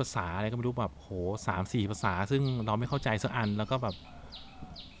ะพูดภาษาอะไรก็ไม่รู้แบบโห3-4 ภาษาซึ่งเราไม่เข้าใจสักอันแล้วก็แบบ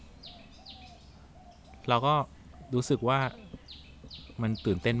เราก็รู้สึกว่ามัน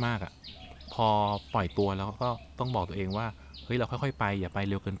ตื่นเต้นมากพอปล่อยตัวแล้วก็ต้องบอกตัวเองว่าเฮ้ย ฮ้ยเราค่อยๆไปอย่าไป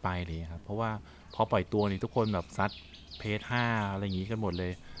เร็วเกินไปเลยครับเพราะว่าพอปล่อยตัวนี่ทุกคนแบบซัดเพจ5อะไรอย่างงี้กันหมดเล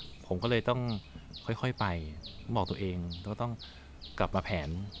ยผมก็เลยต้องค่อยๆไปบอกตัวเองแล้วต้องกลับมาแผน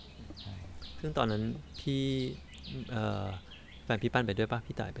ซึ่งตอนนั้นพี่เอ่อแฟนพี่ปั้นไปด้วยป่ะ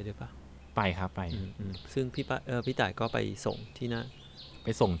พี่ต่ายไปด้วยป่ะไปครับไปซึ่งพี่ต่ายก็ไปส่งที่นั่นไป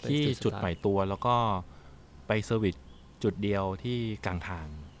ส่งที่จุดปล่อยตัวแล้วก็ไปเซอร์วิสจุดเดียวที่กลางทาง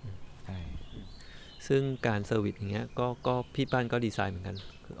ใช่ซึ่งการเซอร์วิสอย่างเงี้ยก็พี่ปั้นก็ดีไซน์เหมือนกัน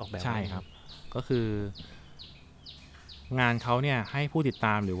คือออกแบบใช่ครับก็คืองานเขาเนี่ยให้ผู้ติดต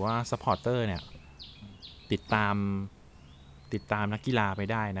ามหรือว่าซัพพอร์เตอร์เนี่ยติดตามนักกีฬาไป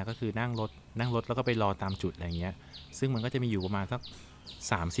ได้นะก็คือนั่งรถแล้วก็ไปรอตามจุดอะไรเงี้ยซึ่งมันก็จะมีอยู่ประมาณสัก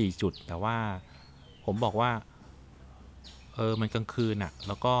3-4 จุดแต่ว่าผมบอกว่ามันกลางคืนอ่ะแ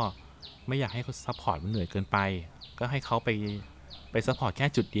ล้วก็ไม่อยากให้เขาซัพพอร์ตมันเหนื่อยเกินไปก็ให้เขาไปซัพพอร์ตแค่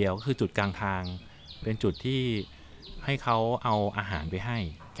จุดเดียวก็คือจุดกลางทางเป็นจุดที่ให้เขาเอาอาหารไปให้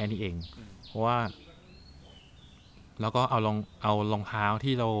แค่นี้เองเพราะว่าแล้วก็เอารองเท้า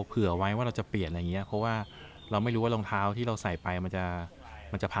ที่เราเผื่อไว้ว่าเราจะเปลี่ยนอะไรเงี้ยเพราะว่าเราไม่รู้ว่ารองเท้าที่เราใส่ไปมัน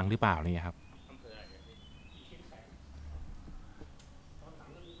จะพังหรือเปล่าเนี่ยครับ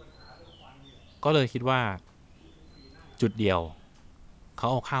ก็เลยคิดว่าจุดเดียวเขา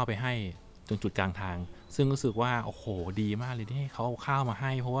เอาข้าวไปให้ตรงจุดกลางทางซึ่งรู้สึกว่าโอ้โหดีมากเลยที่ให้เขาเอาข้าวมาใ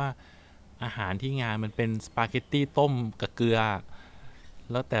ห้เพราะว่าอาหารที่งานมันเป็นสปาเกตตี้ต้มกับเกลือ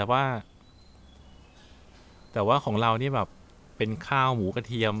แล้วแต่ว่าของเรานี่แบบเป็นข้าวหมูกระ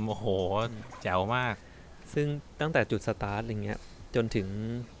เทียมโอ้โหแจ๋วมากซึ่งตั้งแต่จุดสตาร์ทอะไรเงี้ยจนถึง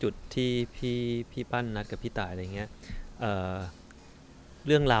จุดที่พี่ปั้นนัดกับพี่ต่ายอะไรเงี้ยเอ่อเ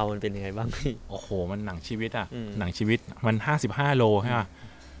รื่องราวมันเป็นยังไงบ้างพี่โอ้โหมันหนังชีวิตอะหนังชีวิตมัน55 โลใช่ป่ะ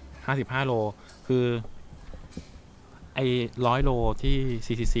55 โลคือไอ้100 โลที่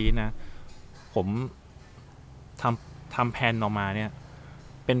CCC นะผมทำแผนออกมาเนี่ย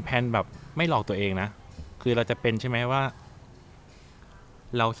เป็นแผนแบบไม่หลอกตัวเองนะคือเราจะเป็นใช่ไหมว่า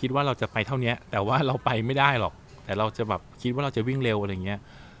เราคิดว่าเราจะไปเท่านี้แต่ว่าเราไปไม่ได้หรอกแต่เราจะแบบคิดว่าเราจะวิ่งเร็วอะไรเงี้ย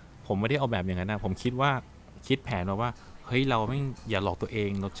ผมไม่ได้เอาแบบอย่างนั้นนะผมคิดแผนว่าเฮ้ยเราไม่อย่าหลอกตัวเอง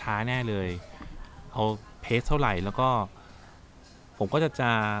เราช้าแน่เลยเอาเพสเท่าไหร่แล้วก็ผมก็จะ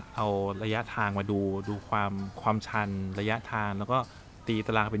เอาระยะทางมาดูความชันระยะทางแล้วก็ตีต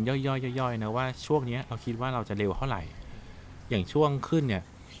ารางเป็นย่อยๆนะว่าช่วงนี้เราคิดว่าเราจะเร็วเท่าไหร่อย่างช่วงขึ้นเนี่ย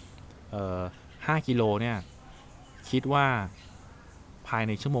5 กิโลเนี่ยคิดว่าภายใ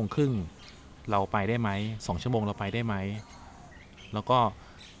น1 ชั่วโมงครึ่งเราไปได้ไหม2 ชั่วโมงเราไปได้ไหมแล้วก็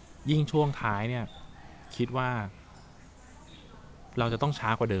ยิ่งช่วงท้ายเนี่ยคิดว่าเราจะต้องช้า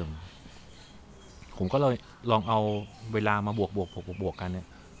กว่าเดิมผมก็เลยลองเอาเวลามาบวกกันเนี่ย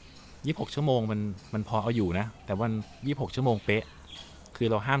26 ชั่วโมงมันพอเอาอยู่นะแต่วัน26 ชั่วโมงเป๊ะคือ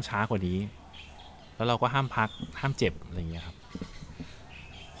เราห้ามช้ากว่านี้แล้วเราก็ห้ามพักห้ามเจ็บอะไรอย่างเงี้ยครับ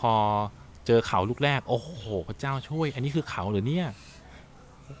พอเจอเขาลูกแรกโอ้โหพระเจ้าช่วยอันนี้คือเขาหรือเนี่ย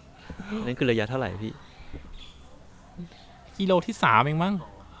นั่นคือระยะเท่าไหร่พี่กิโลที่3เองมั้ง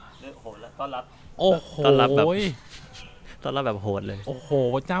โหแล้วต้อนรับโอ้โหต้อนรับแบบโหดเลยโอ้โห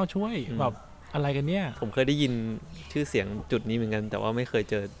เจ้าช่วยแบบอะไรกันเนี่ยผมเคยได้ยินชื่อเสียงจุดนี้เหมือนกันแต่ว่าไม่เคย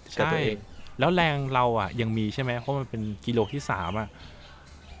เจอกับตัวเองแล้วแรงเราอ่ะยังมีใช่ไหมเพราะมันเป็นกิโลที่3อ่ะ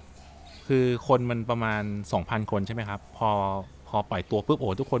คือคนมันประมาณ 2,000 คนใช่ไหมครับพอปล่อยตัวปุ๊บโอ้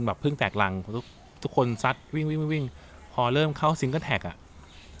ทุกคนแบบเพิ่งแตกลังทุกคนซัดวิ่งพอเริ่มเข้าซิงเกิลแท็กอ่ะ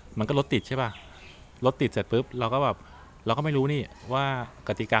มันก็รถติดใช่ป่ะรถติดเสร็จปุ๊บเราก็ไม่รู้นี่ว่าก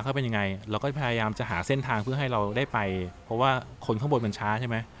ติกาเขาเป็นยังไงเราก็พยายามจะหาเส้นทางเพื่อให้เราได้ไปเพราะว่าคนข้างบนมันช้าใช่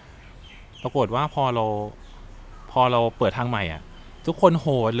ไหมปรากฏว่าพอเราเปิดทางใหม่อ่ะทุกคนโห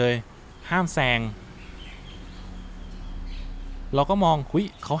ดเลยห้ามแซงเราก็มองหุย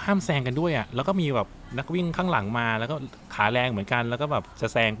เขาห้ามแซงกันด้วยอ่ะแล้วก็มีแบบนักวิ่งข้างหลังมาแล้วก็ขาแรงเหมือนกันแล้วก็แบบจะ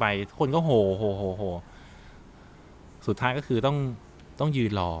แซงไปทุกคนก็โหสุดท้ายก็คือต้องยื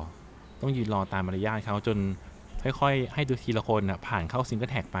นรอตามมารยาทเขาจนค่อยๆให้ดูทีละคนอ่ะผ่านเข้าซิงเกิล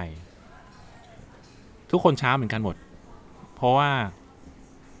แท็กไปทุกคนช้าเหมือนกันหมดเพราะว่า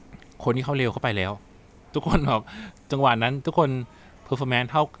คนที่เขาเร็วเข้าไปแล้วทุกคนแบบจังหวะนั้นทุกคนเพอร์ฟอร์แมนซ์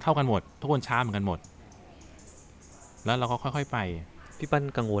เท่ากันหมดทุกคนช้าเหมือนกันหมดแล้วเราก็ค่อยๆไปพี่ปั้น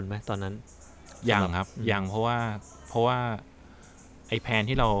กังวลไหมตอนนั้นยังครับยังเพราะว่าไอ้แผน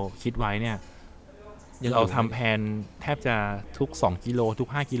ที่เราคิดไว้เนี่ยเราทำแผนแทบจะทุก2 กิโลทุก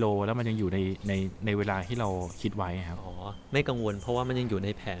5 กิโลแล้วมันยังอยู่ในเวลาที่เราคิดไว้ครับอ๋อไม่กังวลเพราะว่ามันยังอยู่ใน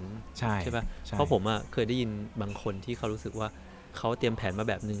แผนใช่ป่ะเพราะผมเคยได้ยินบางคนที่เขารู้สึกว่าเขาเตรียมแผนมา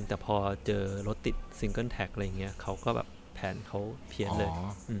แบบนึงแต่พอเจอรถติดซิงเกิลแท็กอะไรเงี้ยเขาก็แบบแผนเขาเพี้ยนเลย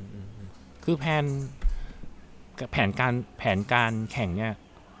คือแผนการแข่งเนี่ย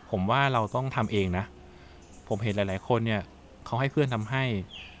ผมว่าเราต้องทำเองนะผมเห็นหลายๆคนเนี่ยเข เขาให้เพื่อนทำให้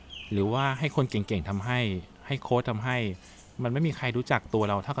หรือว่าให้คนเก่งๆทำให้โค้ชทำให้ มันไม่มีใครรู้จักตัว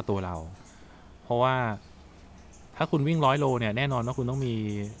เราเท่ากับตัวเรา เพราะว่าถ้าคุณวิ่ง100 โลเนี่ยแน่นอนว่าคุณต้องมี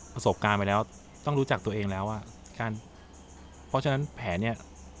ประสบการณ์ไปแล้ว ต้องรู้จักตัวเองแล้วอะเพราะฉะนั้นแผนเนี่ย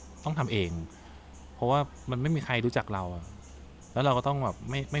ต้องทำเอง เพราะว่ามันไม่มีใครรู้จักเราอะแล้วเราก็ต้องแบบ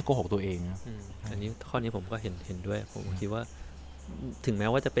ไม่โกหกตัวเองนะ อันนี้ข้อนี้ผมก็เห็นด้วยผมคิดว่าถึงแม้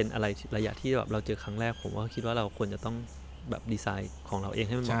ว่าจะเป็นอะไรระยะที่แบบเราเจอครั้งแรกผมก็คิดว่าเราควรจะต้องแบบดีไซน์ของเราเองใ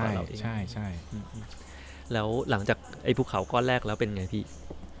ห้มันเหมาะกับเราเองใช่ แล้วหลังจากไอ้ภูเขาก้อนแรกแล้วเป็นไงพี่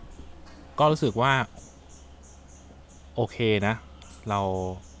ก็รู้สึกว่าโอเคนะ เรา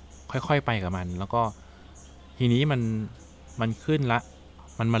ค่อยๆไปกับมัน แล้วก็ทีนี้มันขึ้นละ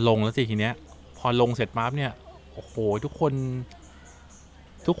มันมาลงแล้วสิทีเนี้ยพอลงเสร็จปั๊บเนี่ยโอ้โหทุกค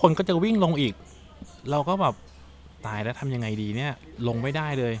นก็จะวิ่งลงอีก เราก็แบบตายแล้วทำยังไงดีเนี่ยลงไม่ได้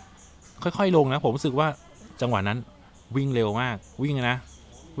เลย ค่อยๆลงนะผมรู้สึกว่าจังหวะนั้นวิ่งเร็วมากวิ่งนะ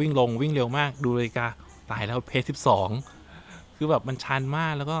วิ่งลงวิ่งเร็วมากดูเลยกาตายแล้วเพจ12คือแบบมันชันมา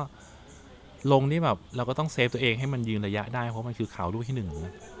กแล้วก็ลงนี่แบบเราก็ต้องเซฟตัวเองให้มันยืนระยะได้เพราะมันคือเขาลูกที่1น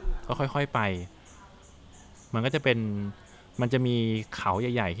ะก็ค่อยๆไปมันก็จะเป็นมันจะมีเขาใ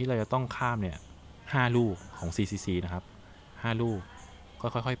หญ่ๆที่เราจะต้องข้ามเนี่ย5 ลูกของ CCC นะครับ5 ลูกก็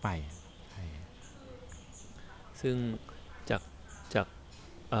ค่อยๆไป ซึ่งจากจาก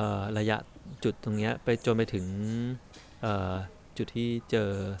ระยะจุดตรงเนี้ยไปจนไปถึงจุดที่เจอ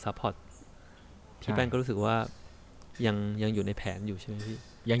ซัพพอร์ตพี่แป้งก็รู้สึกว่ายังอยู่ในแผนอยู่ใช่ไหมพี่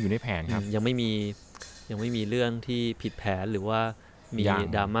ยังอยู่ในแผนครับยังไม่มีเรื่องที่ผิดแผนหรือว่ามี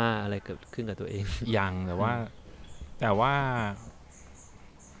ดราม่าอะไรเกิดขึ้นกับตัวเองยังแต่ว่า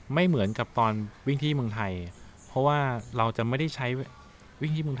ไม่เหมือนกับตอนวิ่งที่เมืองไทยเพราะว่าเราจะไม่ได้ใช้วิ่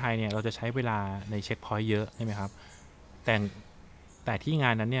งที่เมืองไทยเนี่ยเราจะใช้เวลาในเช็คพอยต์เยอะใช่ไหมครับแต่ที่งา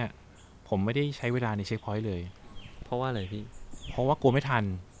นนั้นเนี่ยผมไม่ได้ใช้เวลาในเช็คพอยต์เลยเพราะว่าอะไรพี่เพราะว่ากลัวไม่ทัน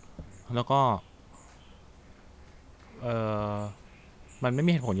แล้วก็มันไม่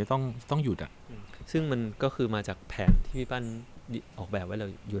มีเหตุผลจะต้องหยุดอ่ะซึ่งมันก็คือมาจากแผนที่พี่ปั้นออกแบบไว้เรา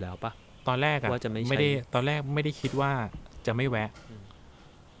อยู่แล้วปะตอนแรกอะไม่ได้คิดว่าจะไม่แวะ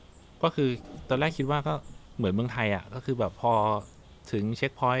ก็คือตอนแรกคิดว่าก็เหมือนเมืองไทยอ่ะก็คือแบบพอถึงเช็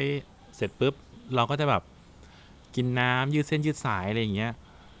คพอยต์เสร็จปุ๊บเราก็จะแบบกินน้ำยืดเส้นยืดสายอะไรอย่างเงี้ย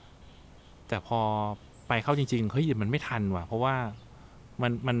แต่พอไปเข้าจริงๆเฮ้ยมันไม่ทันว่ะเพราะว่า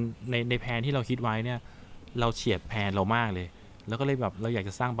มันในแผนที่เราคิดไว้เนี่ยเราเฉียดแผนเรามากเลยแล้วก็เลยแบบเราอยากจ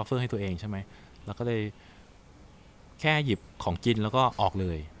ะสร้างบัฟเฟอร์ให้ตัวเองใช่ไหมเราก็เลยแค่หยิบของกินแล้วก็ออกเล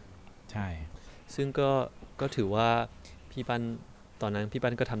ยใช่ซึ่งก็ถือว่าพี่ปั้นตอนนั้นพี่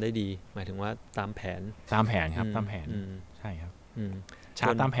ปั้นก็ทำได้ดีหมายถึงว่าตามแผนครับตามแผนใช่ครับช้า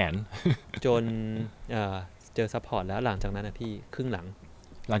ตามแผนจนเจอซัพพอร์ตแล้วหลังจากนั้นนะพี่ครึ่งห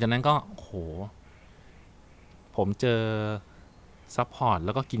ลังจากนั้นก็โหผมเจอซัพพอร์ตแ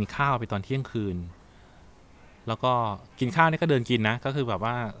ล้วก็กินข้าวไปตอนเที่ยงคืนแล้วก็กินข้าวนี่ก็เดินกินนะก็คือแบบ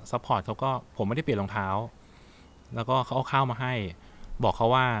ว่าซัพพอร์ตเขาก็ผมไม่ได้เปลี่ยนรองเท้าแล้วก็เขาเอาข้าวมาให้บอกเขา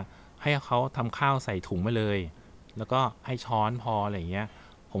ว่าให้เขาทำข้าวใส่ถุงมาเลยแล้วก็ให้ช้อนพออะไรอย่างเงี้ย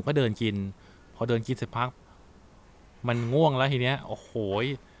ผมก็เดินกินพอเดินกินเสร็จพักมันง่วงแล้วทีเนี้ยโอ้โห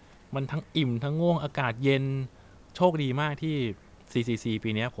มันทั้งอิ่มทั้งง่วงอากาศเย็นโชคดีมากที่ CCC ปี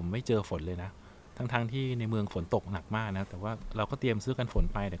นี้ผมไม่เจอฝนเลยนะทั้งที่ในเมืองฝนตกหนักมากนะแต่ว่าเราก็เตรียมซื้อกันฝน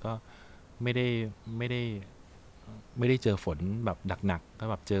ไปแต่ก็ไม่ได้เจอฝนแบบหนักๆก็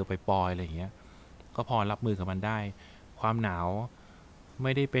แบบเจอไปปอยอะไรอย่างเงี้ยก็พอรับมือกับมันได้ความหนาวไ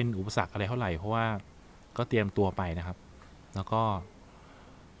ม่ได้เป็นอุปสรรคอะไรเท่าไหร่เพราะว่าก็เตรียมตัวไปนะครับแล้วก็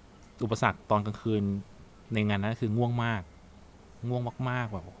อุปสรรคตอนกลางคืนในงานนั้นคือง่วงมาก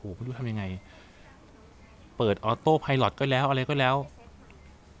แบบโอ้โหไม่รู้ทำยังไงเปิดออโต้ไพลอตก็แล้วอะไรก็แล้ว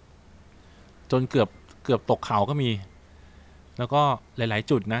จนเกือบตกเขาก็มีแล้วก็หลายๆ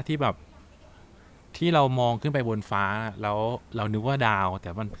จุดนะที่แบบที่เรามองขึ้นไปบนฟ้าแล้วเรานึกว่าดาวแต่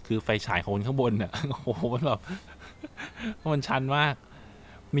มันคือไฟฉายของคนข้างบนเนี่ยโอ้โหมันแบบมันชันมาก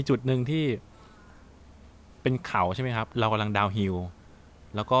มีจุดหนึ่งที่เป็นเขาใช่ไหมครับเรากำลังดาวฮิล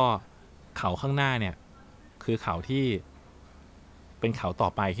แล้วก็เขาข้างหน้าเนี่ยคือเขาที่เป็นเขาต่อ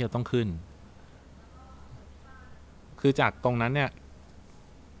ไปที่เราต้องขึ้นคือจากตรงนั้นเนี่ย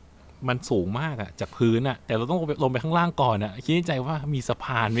มันสูงมากอะจากพื้นอะแต่เราต้องลงไปข้างล่างก่อนอะคิดในใจว่ามีสะพ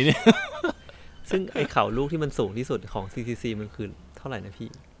านไหมเนี่ยซึ่งไอ้เขาลูกที่มันสูงที่สุดของ CCC มันคือเท่าไหร่นะพี่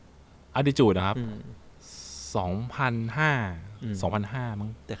altitude นะครับ2,500มั้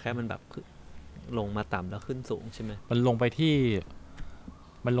งแต่แค่มันแบบลงมาต่ำแล้วขึ้นสูงใช่ไหมมันลงไปที่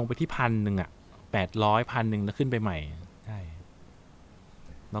1,000อะ800 1,000แล้วขึ้นไปใหม่ใช่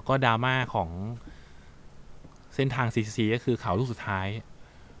แล้วก็ดราม่าของเส้นทาง CCC ก็คือเขาลูกสุดท้าย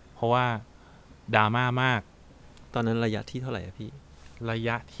เพราะว่าดราม่ามาก ตอนนั้นระยะที่เท่าไหร่อะพี่ระย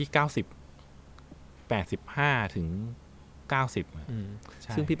ะที่85ถึง90อืมใ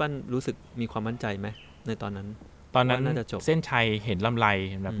ช่ ซึ่งพี่ปั้นรู้สึกมีความมั่นใจไหมในตอนนั้นตอนนั้นว่าน่าจะจบเส้นชัยเห็นลำไร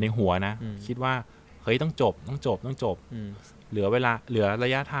แบบในหัวนะ อืม คิดว่าเฮ้ยต้องจบอืม เหลือระ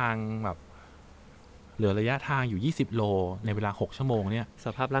ยะทางแบบเหลือระยะทางอยู่20โลในเวลา6ชั่วโมงเนี่ย ส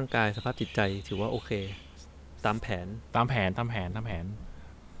ภาพร่างกายสภาพจิตใจถือว่าโอเคตามแผนตามแผน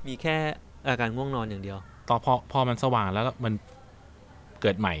มีแค่อาการง่วงนอนอย่างเดียวตอนพอมันสว่างแล้วมันเ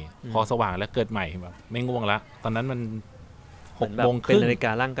กิดใหม่ พอสว่างแล้วเกิดใหม่แบบไม่ง่วงแล้วตอนนั้นมันเหมือนแบ6โมบงคเป็นรึ่ง นาฬิก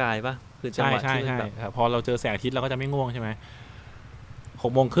าร่างกายปะคือจังหวะที่มันแบบพอเราเจอแสงอาทิตย์เราก็จะไม่ง่วงใช่ไหม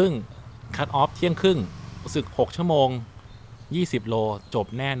6โมงครึ่งคัตออฟเที่ยงครึ่งรู้สึก6ชั่วโมง20โลจบ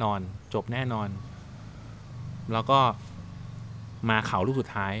แน่นอนแล้วก็มาเขาลูกสุด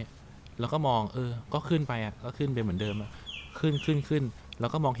ท้ายแล้วก็มองก็ขึ้นไปก็ขึ้นไปเหมือนเดิมขึ้นแล้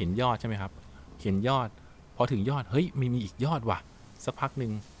วก็มองเห็นยอดใช่ไหมครับเห็นยอดพอถึงยอดเฮ้ยมีอีกยอดว่ะสักพักหนึ่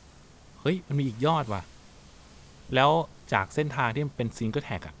งเฮ้ยมันมีอีกยอดว่ะแล้วจากเส้นทางที่มันเป็นซิงเกิลแ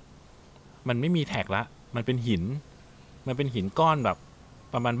ท็กมันไม่มีแท็กละมันเป็นหินก้อนแบบ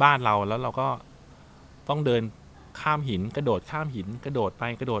ประมาณบ้านเราแล้วเราก็ต้องเดินข้ามหินกระโดดข้ามหินกระโดดไป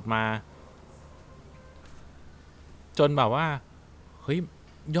กระโดดมาจนแบบว่าเฮ้ย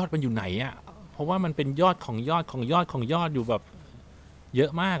ยอดมันอยู่ไหนเพราะว่ามันเป็นยอดอยู่แบบเยอ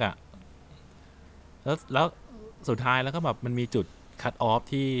ะมากแล้วสุดท้ายแล้วก็แบบมันมีจุดคัตออฟ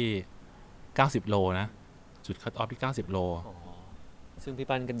ที่90โลนะจุดคัตออฟที่90โลซึ่งพี่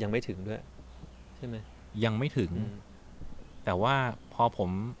ปั้นก็ยังไม่ถึงด้วยใช่ไหมยังไม่ถึงแต่ว่าพอผม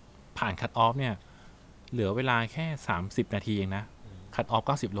ผ่านคัตออฟเนี่ยเหลือเวลาแค่30นาทีเองนะคัตออฟ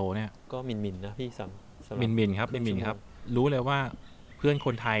90โลเนี่ยก็มินนะพี่สำหรับมินครับรู้เลยว่าเพื่อนค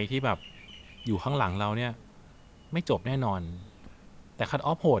นไทยที่แบบอยู่ข้างหลังเราเนี่ยไม่จบแน่นอนแต่คัตอ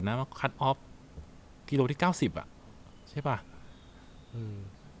อฟโหดนะคัตออฟกิโลที่90ใช่ป่ะ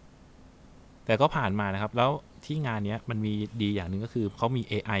แต่ก็ผ่านมานะครับแล้วที่งานนี้มันมีดีอย่างหนึ่งก็คือเขามี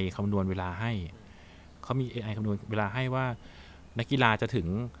AI คำนวณเวลาให้เขามี AI คำนวณเวลาให้ว่านักกีฬาจะถึง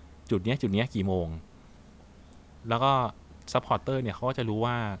จุดนี้กี่โมงแล้วก็ซัพพอร์เตอร์เนี่ยเขาก็จะรู้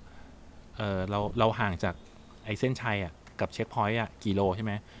ว่าเราห่างจากไอ้เส้นชัยกับเช็คพอยต์กี่โลใช่ไห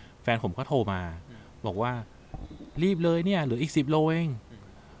มแฟนผมก็โทรมาบอกว่ารีบเลยเนี่ยเหลืออีก10โลเอง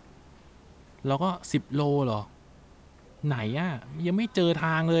เราก็10โลเหรอไหนยังไม่เจอท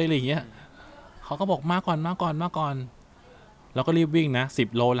างเลยอะไรอย่างเงี้ยเขาก็บอกมาก่อนแล้วก็รีบวิ่งนะ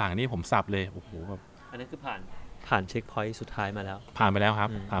10โลหลังนี่ผมสับเลยโอ้โหแบบอันนั้นคือผ่านเช็คพอยต์สุดท้ายมาแล้วผ่านไปแล้วครั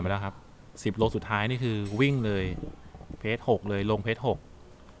บ10โลสุดท้ายนี่คือวิ่งเลยเพจ6เลยลงเพจ6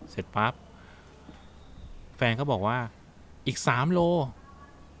เสร็จปั๊บแฟนก็บอกว่าอีก3โล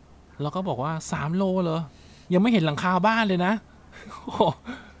แล้วก็บอกว่า3โลเหรอยังไม่เห็นหลังคาบ้านเลยนะ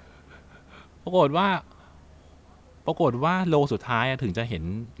ปรากฏว่าโลสุดท้ายถึงจะเห็น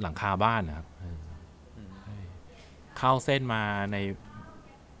หลังคาบ้านนะครับเข้าเส้นมาใน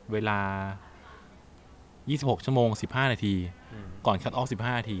เวลา26ชั่วโมง15นาทีก่อนคัตออฟ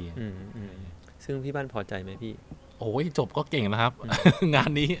15นาทีซึ่งพี่บ้านพอใจไหมพี่โอ้ยจบก็เก่งนะครับ งาน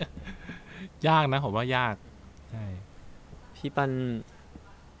นี้ยากนะผมว่ายากใช่พี่ปั้น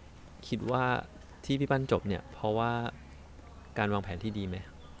คิดว่าที่พี่ปั้นจบเนี่ยเพราะว่าการวางแผนที่ดีไหม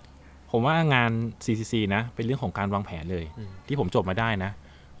ผมว่างาน CCC นะเป็นเรื่องของการวางแผนเลยที่ผมจบมาได้นะ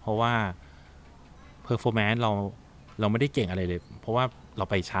เพราะว่า performance เราไม่ได้เก่งอะไรเลยเพราะว่าเรา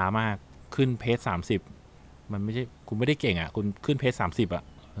ไปช้ามากขึ้นเพจ30มันไม่ใช่คุณไม่ได้เก่งคุณขึ้นเพจ30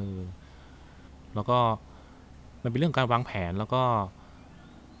แล้วก็มันเป็นเรื่องการวางแผนแล้วก็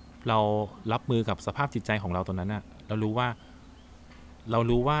เรารับมือกับสภาพจิตใจของเราตอนนั้นเรารู้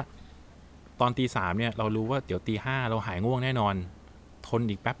ว่าตอนตี 3เนี่ยเรารู้ว่าเดี๋ยวตี 5เราหายง่วงแน่นอนทน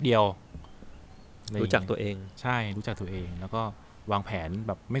อีกแป๊บเดียวรู้จักตัวเองใช่รู้จักตัวเองแล้วก็วางแผนแ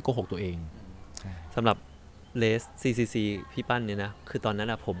บบไม่โกหกตัวเองสำหรับเลส CCC พี่ปั้นเนี่ยนะคือตอนนั้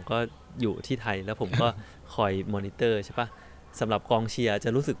นผมก็อยู่ที่ไทยแล้วผมก็คอยมอนิเตอร์ใช่ปะสำหรับกองเชียร์จะ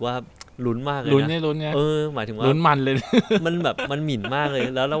รู้สึกว่าลุ้นมากเลยนะลุ้นไงหมายถึงว่าลุ้นมันเลย มันแบบมันหมิ่นมากเลย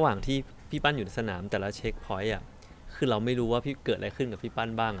แล้วระหว่างที่พี่ปั้นอยู่ในสนามแต่ละเช็คพอยต์คือเราไม่รู้ว่าพี่เกิดอะไรขึ้นกับพี่ปั้น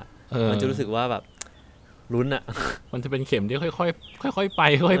บ้างมันจะรู้สึกว่าแบบลุ้นมันจะเป็นเข็มที่ค่อยไป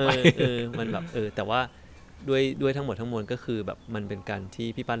มันแบบแต่ว่าด้วยทั้งหมดทั้งมวลก็คือแบบมันเป็นการที่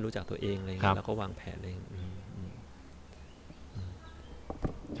พี่ปั้นรู้จักตัวเองอะไรเงี้ยแล้วก็วางแผนอะไร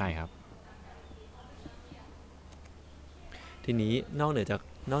ใช่ครับทีนี้นอกเหนือ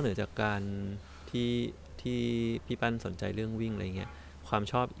จากการที่พี่ปั้นสนใจเรื่องวิ่งอะไรเงี้ยความ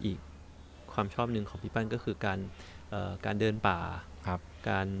ชอบหนึ่งของพี่ปั้นก็คือการเดินป่า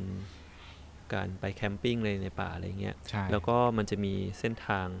การไปแคมปิ้งในป่าอะไรเงี้ยแล้วก็มันจะมีเส้นท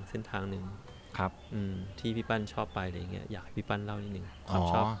างหนึ่ง ครับ ที่พี่ปั้นชอบไปอะไรเงี้ยอยากให้พี่ปั้นเล่านิดนึงค อ๋ วาม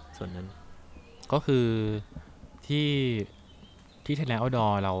ชอบ อ ส่วนนั้น ก็คือที่ที่ Thailand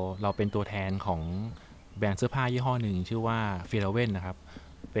Outdoor เราเป็นตัวแทนของแบรนด์เสื้อผ้ายี่ห้อหนึ่งชื่อว่า f i l a v e n นะครับ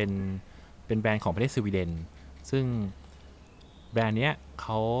เป็นเป็นแบรนด์ของประเทศสวีเดนซึ่งแบรนด์เนี้ยเข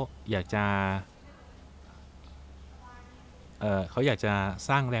าอยากจะเขาอยากจะส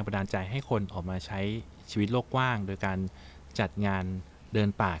ร้างแรงบันดาลใจให้คนออกมาใช้ชีวิตโลกกว้างโดยการจัดงานเดิน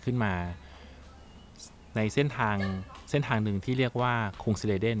ป่าขึ้นมาในเส้นทางหนึ่งที่เรียกว่าคุงส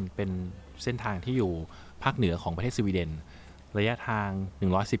เลเดนเป็นเส้นทางที่อยู่ภาคเหนือของประเทศสวีเดนระยะทาง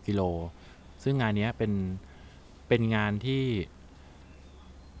110กิโลซึ่งงานนี้เป็นงาน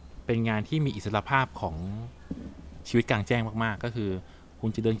ที่มีอิสรภาพของชีวิตกลางแจ้งมากๆก็คือคุณ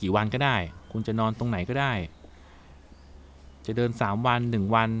จะเดินกี่วันก็ได้คุณจะนอนตรงไหนก็ได้จะเดิน3วัน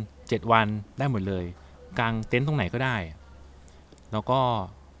1วัน7วันได้หมดเลยกางเต็นท์ตรงไหนก็ได้แล้วก็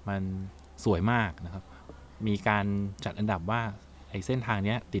มันสวยมากนะครับมีการจัดอันดับว่าไอ้เส้นทาง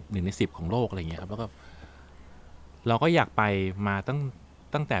นี้ติด1 ใน 10ของโลกอะไรเงี้ยครับแล้วก็เราก็อยากไปมา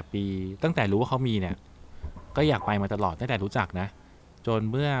ตั้งแต่รู้ว่าเขามีเนี่ยก็อยากไปมาตลอดตั้งแต่รู้จักนะจน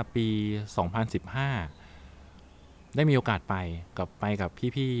เมื่อปี2015ได้มีโอกาสไปกับ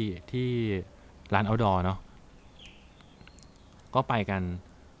พี่ๆที่ร้าน outdoor เนาะก็ไปกัน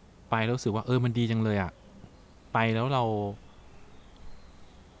ไปแล้วรู้สึกว่ามันดีจังเลยอะไปแล้วเร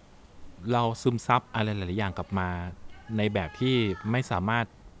าซึมซับอะไรหลายๆอย่างกลับมาในแบบที่ไม่สามารถ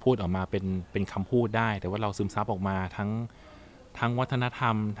พูดออกมาเป็นคำพูดได้แต่ว่าเราซึมซับออกมาทั้งวัฒนธรร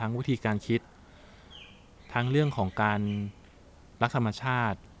มทั้งวิธีการคิดทั้งเรื่องของการรักธรรมชา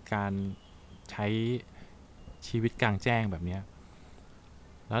ติการใช้ชีวิตกลางแจ้งแบบนี้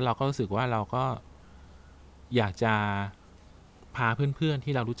แล้วเราก็รู้สึกว่าเราก็อยากจะพาเพื่อนๆ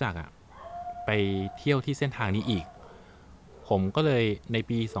ที่เรารู้จักอะไปเที่ยวที่เส้นทางนี้อีกผมก็เลยใน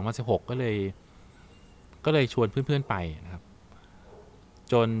ปี2016ก็เลยชวนเพื่อนๆไปนะครับ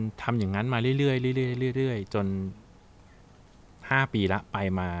จนทำอย่างนั้นมาเรื่อยๆเรื่อยๆจน5 ปีละไป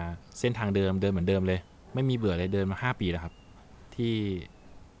มาเส้นทางเดิมเหมือนเดิมเลยไม่มีเบื่อเลยเดินมา5 ปีแล้วครับที่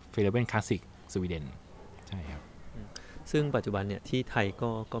เฟเดเวนคลาสสิกสวีเดนใช่ครับซึ่งปัจจุบันเนี่ยที่ไทย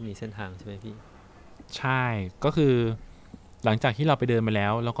ก็มีเส้นทางใช่ไหมพี่ใช่ก็คือหลังจากที่เราไปเดินมาแล้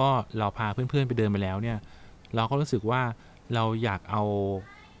วก็เราพาเพื่อนๆไปเดินมาแล้วเนี่ยเราก็รู้สึกว่าเราอยากเอา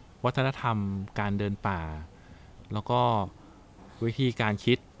วัฒนธรรมการเดินป่าแล้วก็วิธีการ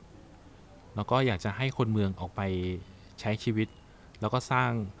คิดแล้วก็อยากจะให้คนเมืองออกไปใช้ชีวิตแล้วก็สร้า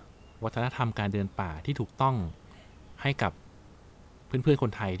งวัฒนธรรมการเดินป่าที่ถูกต้องให้กับเพื่อนๆค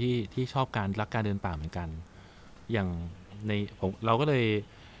นไทยที่ชอบการรักการเดินป่าเหมือนกันอย่างในเราก็เ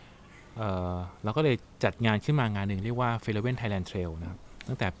ลยจัดงานขึ้นมางานหนึ่งเรียกว่า f e l l e n Thailand Trail นะครับ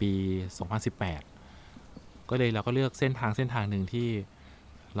ตั้งแต่ปี2018ก็เลยเราก็เลือกเส้นทางหนึ่งที่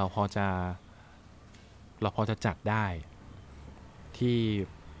เราพอจะจัดได้ที่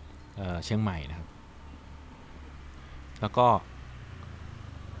เชียงใหม่นะครับแล้วก็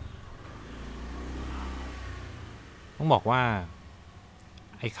ต้องบอกว่า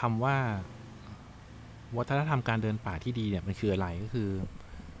ไอ้คำว่าวัฒนธรรมการเดินป่าที่ดีเนี่ยมันคืออะไรก็คือ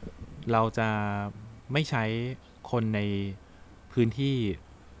เราจะไม่ใช้คนในพื้นที่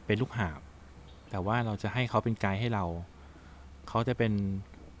เป็นลูกหาบแต่ว่าเราจะให้เขาเป็นไกด์ให้เขาจะเป็น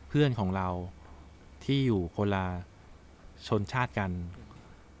เพื่อนของเราที่อยู่คนละชนชาติกัน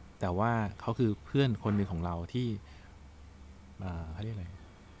แต่ว่าเขาคือเพื่อนคนหนึ่งของเราที่เขาเรียกอะไร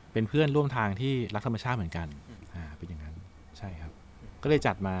เป็นเพื่อนร่วมทางที่รักธรรมชาติเหมือนกันเป็นอย่างนั้นใช่ครับก็เลย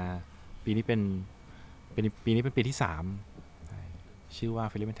จัดมาปีนี้เป็นปีที่3ชื่อว่า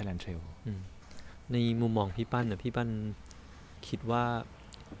f e l l e n Thailand Trail ในมุมมองพี่ปั้นนะพี่ปั้นคิดว่า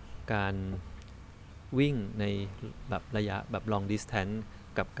การวิ่งในแบบระยะแบบ long distance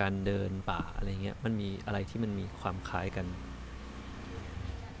กับการเดินป่าอะไรเงี้ยมันมีอะไรที่มันมีความคล้ายกัน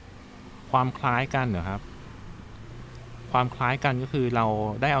ความคล้ายกันเหรอครับความคล้ายกันก็คือเรา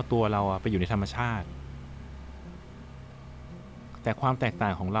ได้เอาตัวเราไปอยู่ในธรรมชาติแต่ความแตกต่า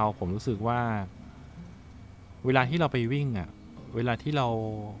งของเราผมรู้สึกว่าเวลาที่เราไปวิ่งเวลาที่เรา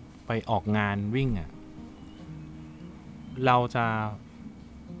ไปออกงานวิ่งเราจะ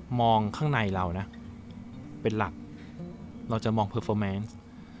มองข้างในเรานะเป็นหลักเราจะมอง performance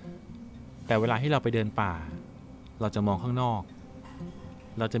แต่เวลาที่เราไปเดินป่าเราจะมองข้างนอก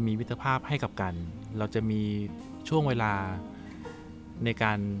เราจะมีมิตรภาพให้กับกันเราจะมีช่วงเวลาในก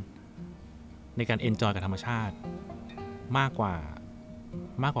ารenjoy กับธรรมชาติมากกว่า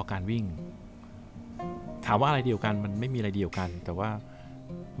การวิ่งถามว่าอะไรเดียวกันมันไม่มีอะไรเดียวกันแต่ว่า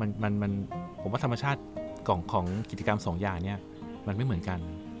มันผมว่าธรรมชาติของกิจกรรม2 อย่างเนี่ยมันไม่เหมือนกัน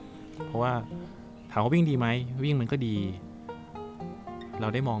เพราะว่าถามว่าวิ่งดีไหมวิ่งมันก็ดีเรา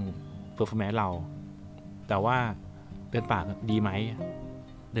ได้มอง performance เราแต่ว่าเดินป่าดีไหม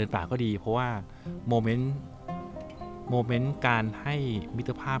เดินป่าก็ดีเพราะว่าโมเมนต์การให้มิต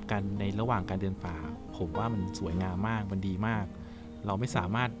รภาพกันในระหว่างการเดินป่าผมว่ามันสวยงามมากมันดีมากเราไม่สา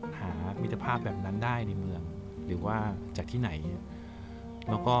มารถหามิตรภาพแบบนั้นได้ในเมืองหรือว่าจากที่ไหน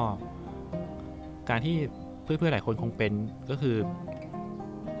แล้วก็การที่เพื่อนๆหลายคนคงเป็นก็คือ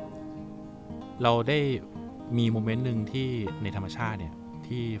เราได้มีโมเมนต์หนึ่งที่ในธรรมชาติเนี่ย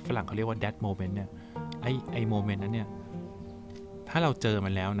ที่ฝรั่งเขาเรียกว่า that moment เนี่ยไอโมเมนต์นั้นเนี่ยถ้าเราเจอมั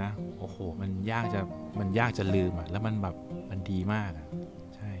นแล้วนะโอ้โหมันยากจะลืมอ่ะแล้วมันแบบมันดีมากอ่ะ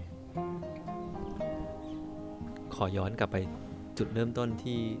ใช่ ขอย้อนกลับไปจุดเริ่มต้น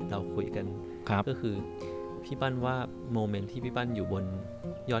ที่เราคุยกัน ครับ ก็คือพี่ปั้นว่าโมเมนต์ที่พี่ปั้นอยู่บน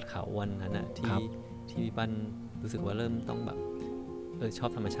ยอดเขาวันนั้นอะที่พี่ปั้นรู้สึกว่าเริ่มต้องแบบชอ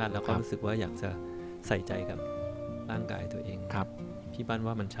บธรรมชาติแล้วก็รู้สึกว่าอยากจะใส่ใจกับร่างกายตัวเองครับพี่ปั้น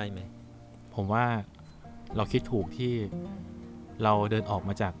ว่ามันใช่ไหมผมว่าเราคิดถูกที่เราเดินออก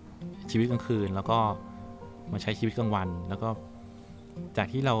มาจากชีวิตกลางคืนแล้วก็มาใช้ชีวิตกลางวันแล้วก็จาก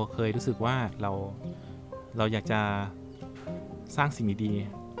ที่เราเคยรู้สึกว่าเราอยากจะสร้างสิ่งดี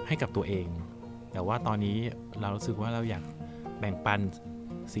ๆให้กับตัวเองแต่ว่าตอนนี้เรารู้สึกว่าเราอยากแบ่งปัน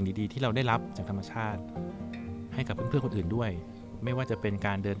สิ่งดีๆที่เราได้รับจากธรรมชาติให้กับเพื่อนๆคนอื่นด้วยไม่ว่าจะเป็นก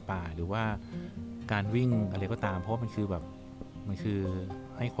ารเดินป่าหรือว่าการวิ่งอะไรก็ตามเพราะมันคือ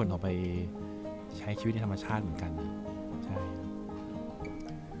ให้คนออกไปใช้ชีวิตในธรรมชาติเหมือนกันใช่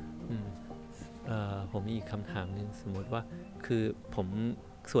ผมมีอีกคำถามนึงสมมติว่าคือผม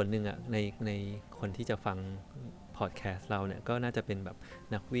ส่วนหนึ่งอะในคนที่จะฟังพอดแคสต์เราเนี่ยก็น่าจะเป็นแบบ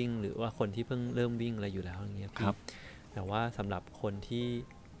นักวิ่งหรือว่าคนที่เพิ่งเริ่มวิ่งอะไรอยู่แล้วอย่างเงี้ยครับแต่ว่าสำหรับคนที่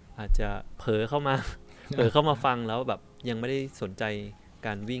อาจจะเผลอเข้ามา ฟังแล้วแบบยังไม่ได้สนใจก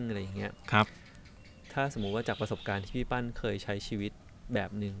ารวิ่งอะไรอย่างเงี้ยครับถ้าสมมุติว่าจากประสบการณ์ที่พี่ปั้นเคยใช้ชีวิตแบบ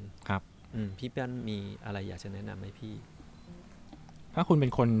หนึ่งครับพี่ปั้นมีอะไรอยากจะแนะนำไหมพี่ถ้าคุณเป็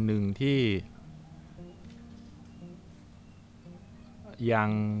นคนหนึ่งที่ยัง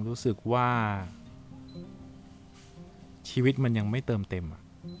รู้สึกว่าชีวิตมันยังไม่เติมเต็ม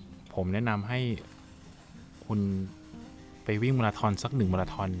ผมแนะนำให้คุณไปวิ่งมาราธอนสัก1 มารา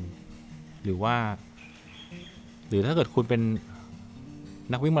ธอนหรือถ้าเกิดคุณเป็น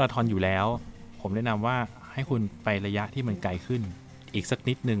นักวิ่งมาราธอนอยู่แล้วผมแนะนำว่าให้คุณไประยะที่มันไกลขึ้นอีกสัก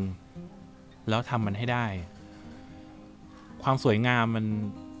นิดนึงแล้วทำมันให้ได้ความสวยงามมัน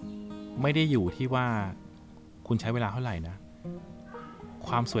ไม่ได้อยู่ที่ว่าคุณใช้เวลาเท่าไหร่นะค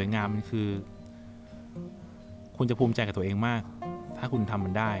วามสวยงามมันคือคุณจะภูมิใจกับตัวเองมากถ้าคุณทำมั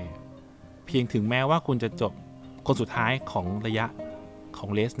นได้เพียงถึงแม้ว่าคุณจะจบคนสุดท้ายของระยะของ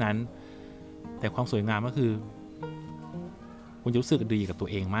เลสนั้นแต่ความสวยงามก็คือคุณจะรู้สึกดีกับตัว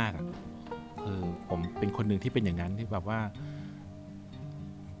เองมากผมเป็นคนหนึ่งที่เป็นอย่างนั้นที่แบบว่า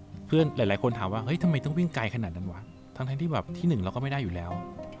เพื่อนหลายๆคนถามว่าเฮ้ยทำไมต้องวิ่งไกลขนาดนั้นวะทั้งที่แบบที่1เราก็ไม่ได้อยู่แล้ว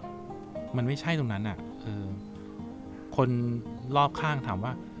มันไม่ใช่ตรงนั้นคนรอบข้างถามว่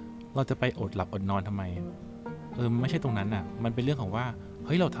าเราจะไปอดหลับอดนอนทำไมไม่ใช่ตรงนั้นมันเป็นเรื่องของว่าเ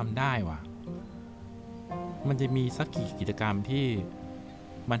ฮ้ยเราทำได้ว่ะมันจะมีสักกี่กิจกรรมที่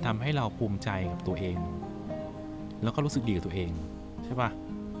มันทำให้เราภูมิใจกับตัวเองแล้วก็รู้สึกดีกับตัวเองใช่ป่ะ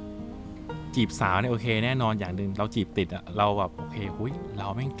จีบสาวเนี่ยโอเคแน่นอนอย่างหนึ่งเราจีบติดเราแบบโอเคหุ้ยเรา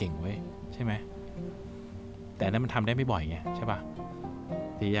แม่งเก่งเว้ยใช่ไหมแต่นั้นมันทำได้ไม่บ่อยไงใช่ป่ะ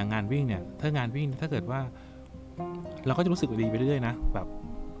แต่อย่างงานวิ่งเนี่ยถ้างานวิ่งถ้าเกิดว่าเราก็จะรู้สึกดีไปเรื่อยๆนะแบบ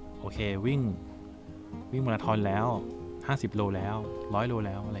โอเควิ่งมาราธอนแล้ว50 โลแล้ว100 โลแ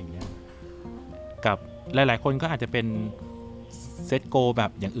ล้วอะไรอย่างเงี้ยกับหลายๆคนก็อาจจะเป็นเซตโกแบ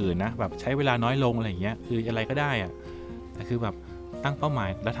บอย่างอื่นนะแบบใช้เวลาน้อยลงอะไรอย่างเงี้ยคืออะไรก็ได้แต่คือแบบตั้งเป้าหมาย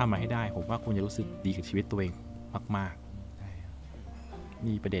แล้วทำมาให้ได้ผมว่าคุณจะรู้สึกดีกับชีวิตตัวเองมากๆ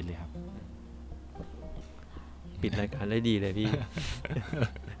นี่ประเด็นเลยครับปิดรายการได้ดีเลยพี่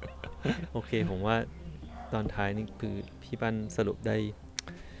โอเคผมว่าตอนท้ายนี่คือพี่ปั้นสรุปได้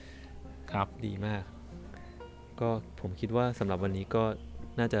ครับดีมากก็ผมคิดว่าสำหรับวันนี้ก็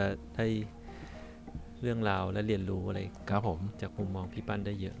น่าจะได้เรื่องราวและเรียนรู้อะไรครับผมจากมุมมองพี่ปั้นไ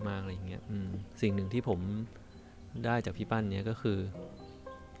ด้เยอะมากอะไรอย่างเงี้ยสิ่งหนึ่งที่ผมได้จากพี่ปั้นเนี้ยก็คือ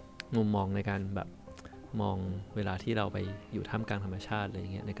มุมมองในการแบบมองเวลาที่เราไปอยู่ท่ามกลางธรรมชาติอะไรอย่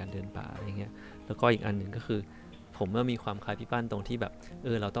างเงี้ยในการเดินป่าอะไรอย่างเงี้ยแล้วก็อีกอันหนึ่งก็คือผมก็มีความคล้ายพี่ปั้นตรงที่แบบ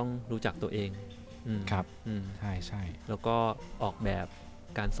เราต้องรู้จักตัวเองครับใช่ใช่แล้วก็ออกแบบ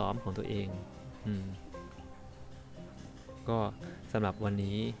การซ้อมของตัวเองก็สำหรับวัน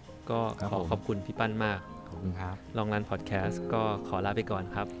นี้ก็ขอบคุณพี่ปั้นมากขอบคุณครับลองรันพอดแคสต์ก็ขอลาไปก่อน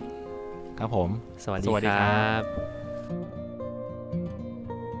ครับครับผมสวัสดีครับ